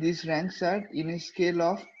 That's why these ranks are in a scale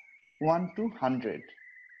of 1 to 100.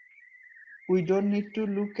 We don't need to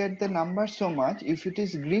look at the number so much. If it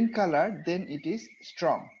is green color, then it is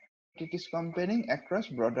strong. It is comparing across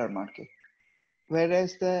broader market.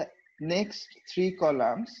 Whereas the next three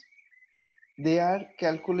columns, they are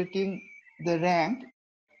calculating the rank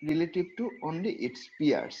relative to only its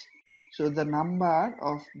peers. So the number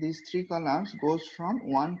of these three columns goes from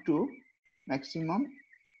 1 to maximum,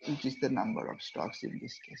 which is the number of stocks in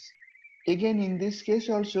this case. Again, in this case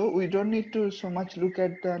also, we don't need to so much look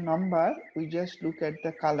at the number, we just look at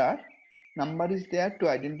the color. Number is there to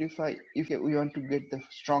identify if we want to get the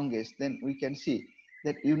strongest, then we can see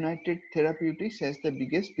that United Therapeutics has the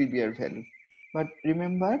biggest PBR value. But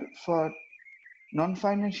remember, for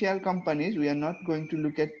non-financial companies, we are not going to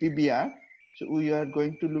look at PBR. So we are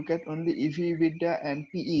going to look at only EV/EBITDA and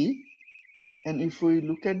PE. And if we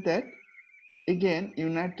look at that, again,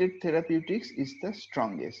 United Therapeutics is the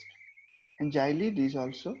strongest. And Gilead is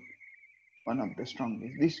also one of the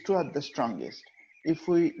strongest. These two are the strongest. If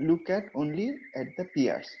we look at only at the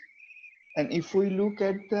peers. And if we look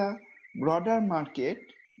at the broader market,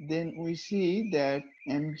 then we see that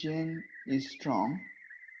Amgen is strong.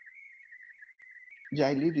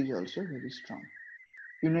 Gilead is also very strong.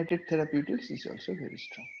 United Therapeutics is also very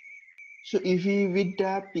strong. So if we with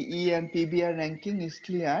the PE and PBR ranking is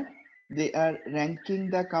clear, they are ranking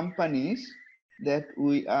the companies that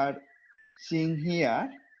we are seeing here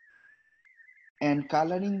and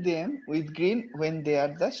coloring them with green when they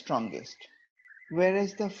are the strongest.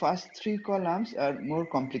 Whereas the first three columns are more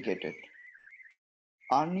complicated.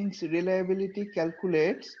 Earnings reliability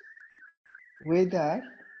calculates whether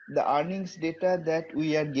the earnings data that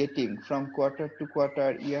we are getting from quarter to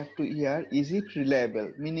quarter, year to year, is it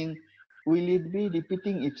reliable? Meaning, will it be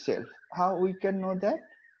repeating itself? How we can know that?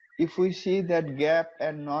 If we see that GAAP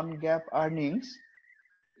and non-GAAP earnings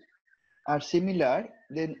are similar,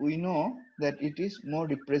 then we know that it is more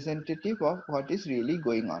representative of what is really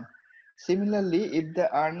going on. Similarly, if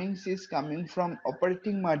the earnings is coming from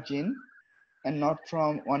operating margin and not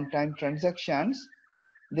from one-time transactions,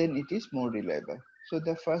 then it is more reliable. So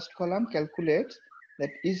the first column calculates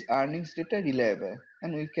that is earnings data reliable,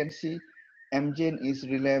 and we can see Amgen is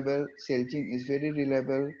reliable, Celgene is very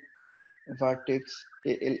reliable, Vertex,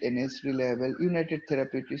 ALNS reliable, United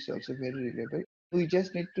Therapeutics also very reliable. We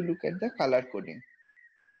just need to look at the color coding.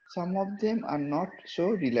 Some of them are not so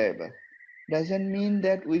reliable. Doesn't mean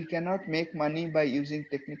that we cannot make money by using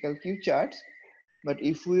technical Q charts, but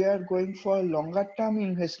if we are going for longer term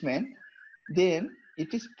investment, then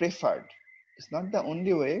it is preferred. It's not the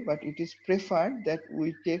only way, but it is preferred that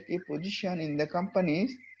we take a position in the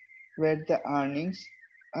companies where the earnings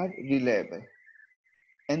are reliable.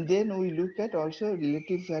 And then we look at also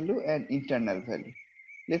relative value and internal value.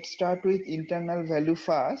 Let's start with internal value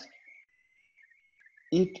first.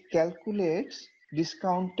 It calculates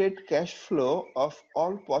discounted cash flow of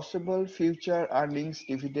all possible future earnings,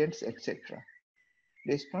 dividends, etc.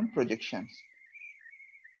 based on projections.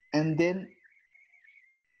 And then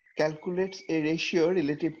calculates a ratio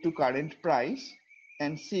relative to current price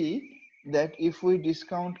and see that if we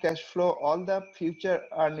discount cash flow, all the future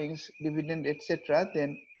earnings, dividend, etc.,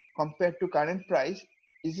 then compared to current price,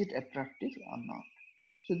 is it attractive or not?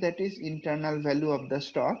 So that is internal value of the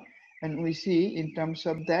stock. And we see in terms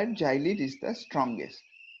of that, Gilead is the strongest.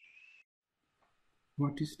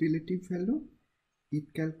 What is relative value? It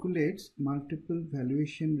calculates multiple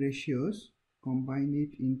valuation ratios, combine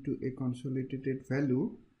it into a consolidated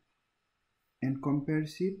value, and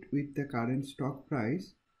compares it with the current stock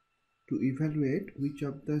price to evaluate which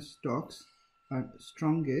of the stocks are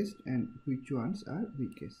strongest and which ones are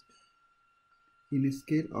weakest. In a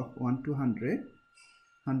scale of 1 to 100,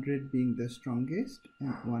 100 being the strongest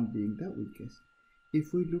and 1 being the weakest.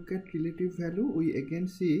 If we look at relative value, we again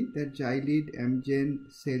see that Gilead, Amgen,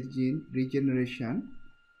 Celgene, Regeneration,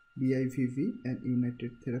 BIVV and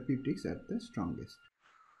United Therapeutics are the strongest.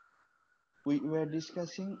 We were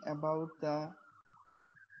discussing about the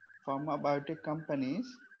pharma biotech companies,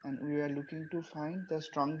 and we were looking to find the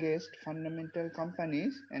strongest fundamental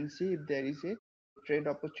companies and see if there is a trade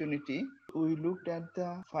opportunity. We looked at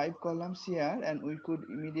the 5 columns here, and we could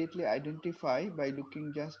immediately identify by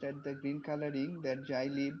looking just at the green coloring that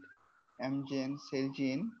Gilead, Amgen,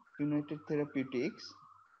 Celgene, United Therapeutics,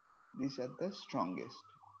 these are the strongest.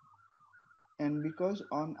 And because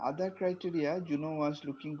on other criteria Juno was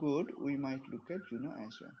looking good, we might look at Juno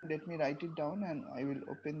as well. Let me write it down and I will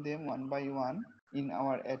open them one by one in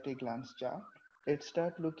our at a glance chart. Let's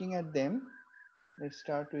start looking at them. Let's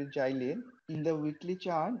start with Gilead. In the weekly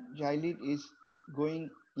chart, Gilead is going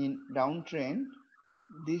in downtrend.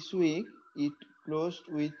 This week it closed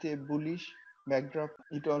with a bullish backdrop.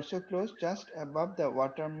 It also closed just above the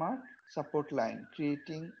watermark support line,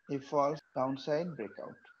 creating a false downside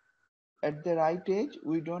breakout. At the right edge,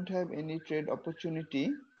 we don't have any trade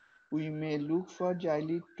opportunity. We may look for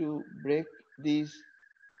Jiley to break these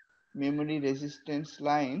memory resistance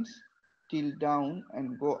lines till down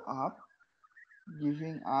and go up,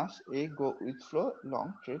 giving us a go with flow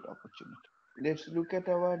long trade opportunity. Let's look at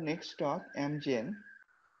our next stock, Amgen.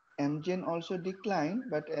 Amgen also declined,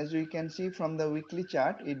 but as we can see from the weekly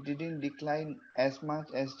chart, it didn't decline as much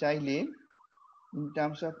as Jiley. In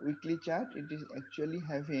terms of weekly chart, it is actually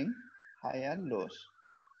having higher lows.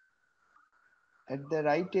 At the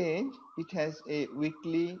right edge, it has a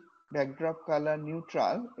weekly backdrop color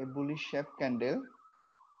neutral, a bullish shape candle.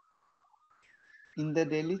 In the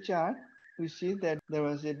daily chart, we see that there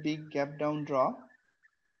was a big gap down drop,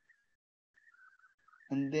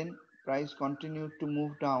 and then price continued to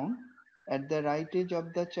move down. At the right edge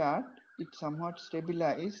of the chart, it somewhat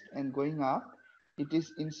stabilized and going up. It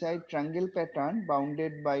is inside triangle pattern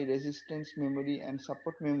bounded by resistance memory and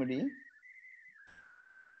support memory.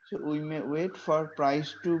 So we may wait for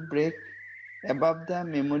price to break above the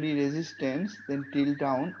memory resistance, then till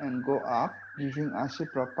down and go up, giving us a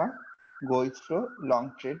proper go with flow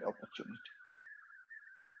long trade opportunity.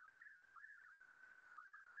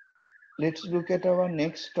 Let's look at our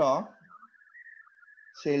next stock,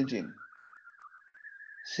 Celgene.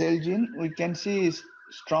 Celgene we can see is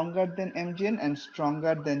stronger than Amgen and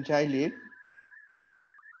stronger than Gilead.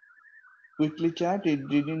 Weekly chart, it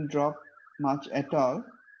didn't drop much at all.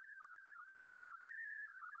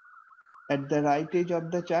 At the right edge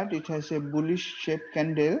of the chart, it has a bullish shape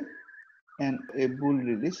candle and a bull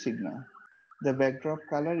release signal. The backdrop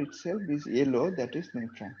color itself is yellow, that is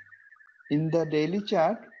neutral. In the daily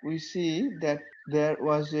chart, we see that there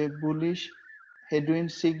was a bullish headwind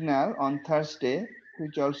signal on Thursday,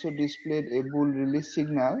 which also displayed a bull release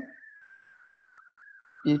signal.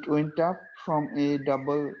 It went up from a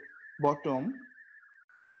double bottom.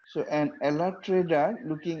 So an alert trader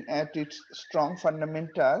looking at its strong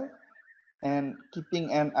fundamental and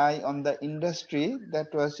keeping an eye on the industry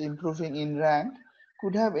that was improving in rank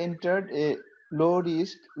could have entered a low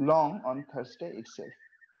risk long on Thursday itself.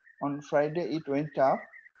 On Friday it went up.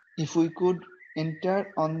 If we could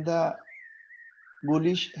enter on the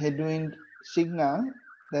bullish headwind signal,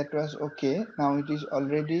 that was okay. Now it is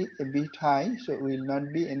already a bit high, so we will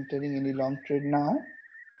not be entering any long trade now.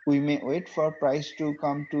 We may wait for price to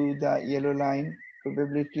come to the yellow line,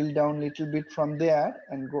 probably till down a little bit from there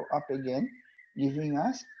and go up again, giving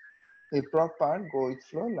us a proper go with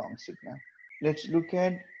flow long signal. Let's look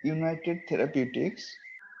at United Therapeutics.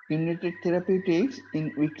 United Therapeutics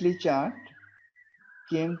in weekly chart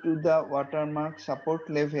came to the watermark support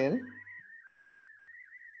level,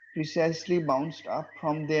 precisely bounced up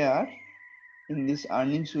from there in this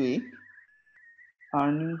earnings week.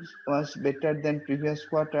 Earnings was better than previous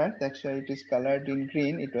quarter, that's why it is colored in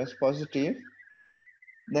green. It was positive.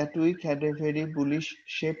 That week had a very bullish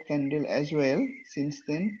shape candle as well. Since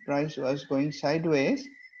then, price was going sideways.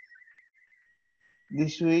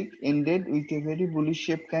 This week ended with a very bullish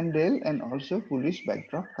shape candle and also bullish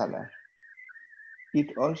backdrop color.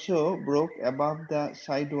 It also broke above the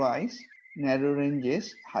sidewise narrow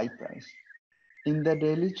ranges high price. In the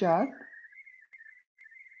daily chart,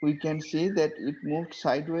 we can see that it moved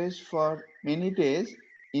sideways for many days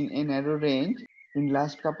in a narrow range. In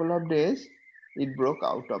last couple of days, it broke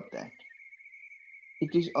out of that.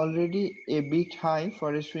 It is already a bit high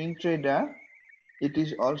for a swing trader. It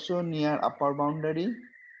is also near upper boundary,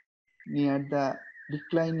 near the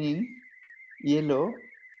declining yellow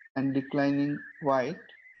and declining white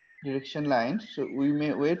direction lines. So we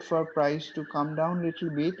may wait for price to come down a little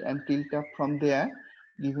bit and tilt up from there,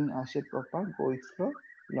 giving us a proper go with flow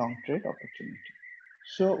long trade opportunity.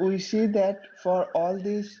 So we see that for all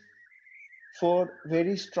these four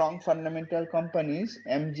very strong fundamental companies,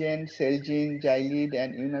 Amgen, Celgene, Gilead,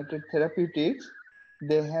 and United Therapeutics,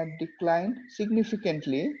 they had declined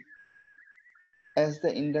significantly as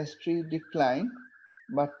the industry declined,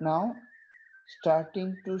 but now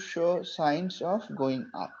starting to show signs of going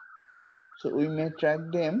up. So we may track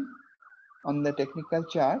them on the technical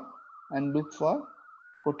chart and look for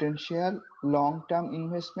potential long-term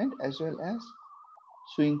investment as well as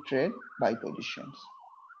swing trade buy positions.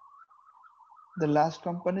 The last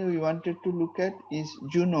company we wanted to look at is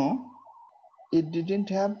Juno. It didn't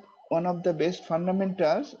have one of the best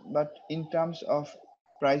fundamentals, but in terms of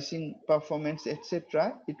pricing, performance,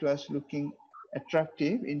 etc., it was looking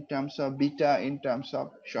attractive. In terms of beta, in terms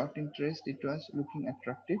of short interest, it was looking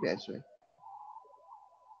attractive as well.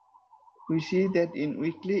 We see that in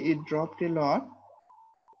weekly it dropped a lot.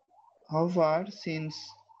 However, since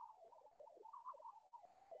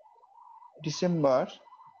December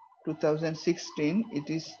 2016, it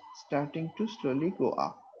is starting to slowly go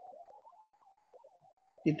up.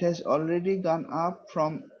 It has already gone up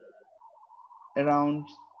from around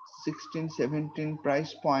 16-17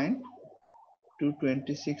 price point to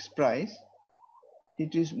 26 price.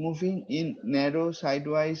 It is moving in narrow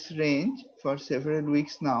sideways range for several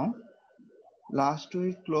weeks now. Last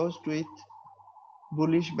week closed with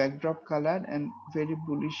bullish backdrop color and very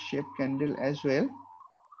bullish shape candle as well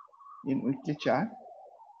in weekly chart.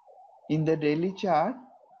 In the daily chart,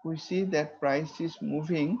 we see that price is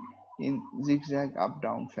moving in zigzag up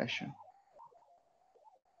down fashion.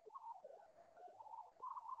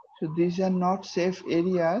 So these are not safe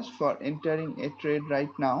areas for entering a trade right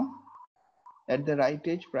now. At the right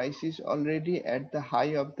edge, price is already at the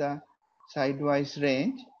high of the sideways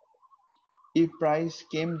range. If price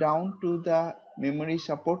came down to the memory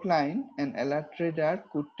support line, an alert trader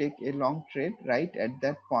could take a long trade right at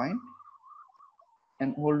that point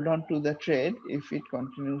and hold on to the trade if it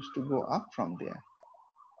continues to go up from there.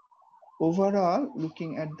 Overall,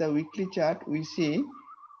 looking at the weekly chart, we see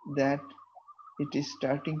that it is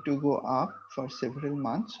starting to go up for several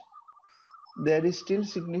months. There is still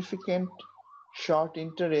significant short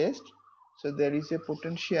interest, so there is a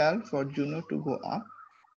potential for Juno to go up.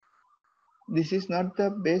 This is not the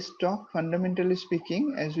best stock fundamentally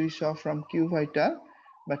speaking, as we saw from Q Vital,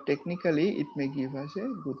 but technically it may give us a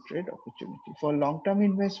good trade opportunity. For long-term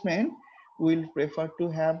investment, we will prefer to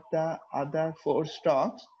have the other four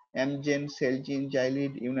stocks, Amgen, Celgene,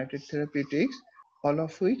 Gilead, United Therapeutics, all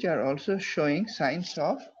of which are also showing signs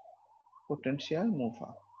of potential move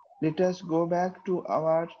up. Let us go back to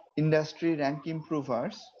our industry rank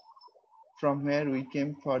improvers from where we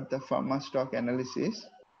came for the pharma stock analysis.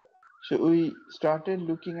 So we started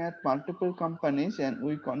looking at multiple companies and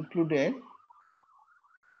we concluded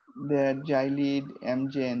that Gilead,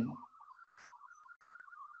 Amgen,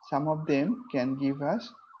 some of them can give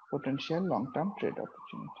us potential long-term trade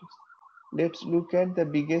opportunities. Let's look at the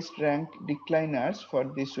biggest ranked decliners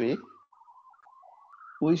for this week.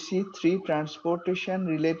 We see three transportation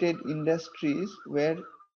related industries were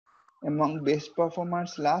among best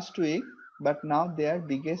performers last week, but now they are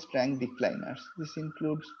biggest ranked decliners. This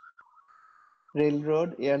includes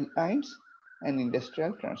railroad, airlines, and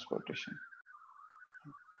industrial transportation.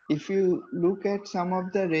 If you look at some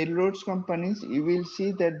of the railroads companies, you will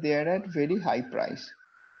see that they are at very high price.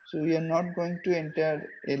 So we are not going to enter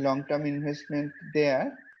a long-term investment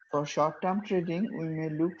there. For short-term trading, we may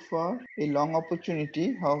look for a long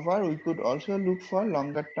opportunity. However, we could also look for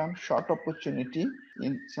longer-term short opportunity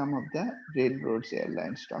in some of the railroads,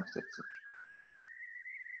 airline stocks, etc.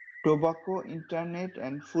 Tobacco, internet,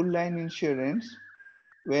 and full-line insurance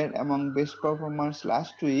were among best performers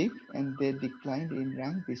last week and they declined in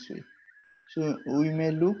rank this week. So we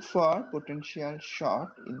may look for potential short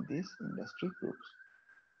in these industry groups.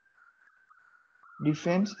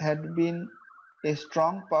 Defense had been a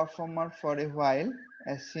strong performer for a while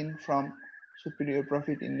as seen from superior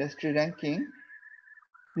profit industry ranking.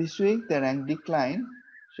 This week the rank declined,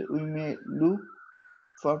 so we may look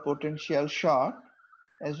for potential short.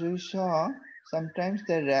 As we saw, sometimes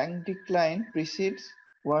the rank decline precedes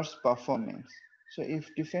worse performance. So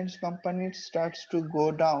if defense companies starts to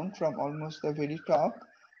go down from almost the very top,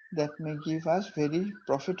 that may give us very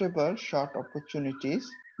profitable short opportunities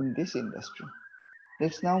in this industry.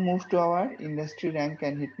 Let's now move to our industry rank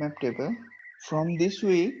and heat map table. From this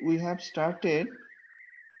week, we have started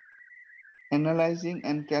analyzing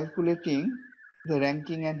and calculating the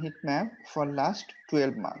ranking and heat map for last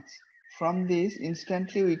 12 months. From this,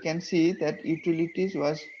 instantly we can see that utilities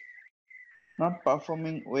was not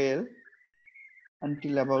performing well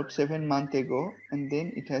until about 7 months ago, and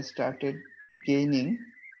then it has started gaining.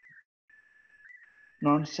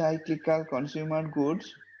 Non-cyclical consumer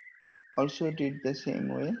goods also did the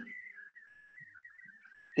same way.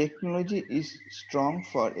 Technology is strong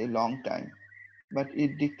for a long time, but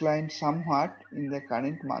it declined somewhat in the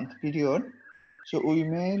current month period. So we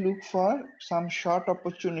may look for some short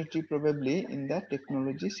opportunity probably in the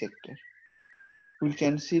technology sector. We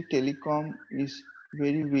can see telecom is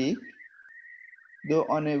very weak, though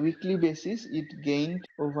on a weekly basis it gained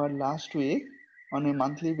over last week. On a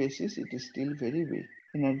monthly basis it is still very weak.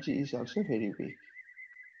 Energy is also very weak.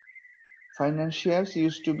 Financials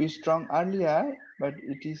used to be strong earlier, but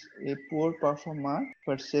it is a poor performer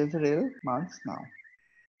for several months now.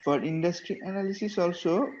 For industry analysis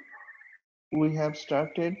also, we have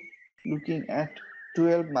started looking at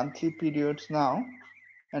 12 monthly periods now,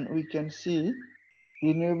 and we can see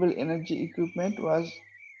Renewable energy equipment was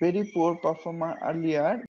very poor performer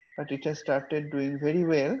earlier, but it has started doing very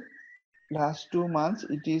well. Last 2 months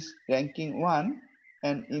it is ranking 1,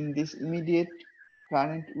 and in this immediate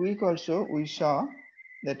current week also we saw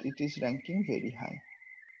that it is ranking very high.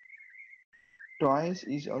 Toys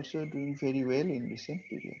is also doing very well in recent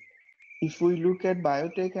period. If we look at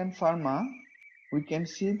biotech and pharma, we can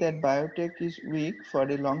see that biotech is weak for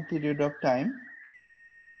a long period of time.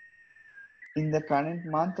 In the current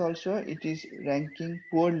month also it is ranking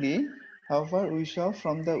poorly. However, we saw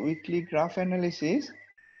from the weekly graph analysis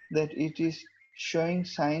that it is showing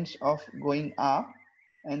signs of going up,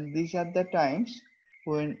 and these are the times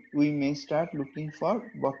when we may start looking for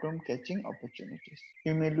bottom catching opportunities.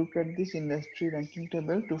 You may look at this industry ranking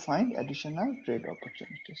table to find additional trade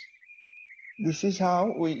opportunities. This is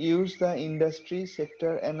how we use the industry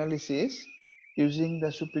sector analysis. Using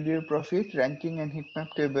the superior profit ranking and heat map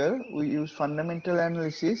table, we use fundamental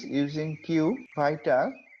analysis using Q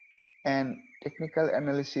Vital and technical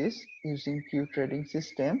analysis using Q trading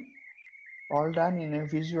system, all done in a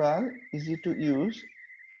visual, easy to use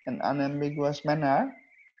and unambiguous manner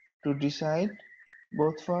to decide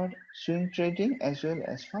both for swing trading as well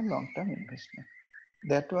as for long-term investment.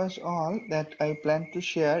 That was all that I planned to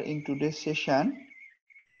share in today's session.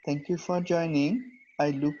 Thank you for joining.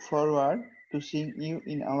 I look forward to seeing you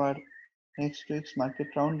in our next week's market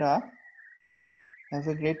roundup. Have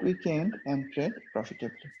a great weekend and trade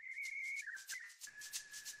profitably.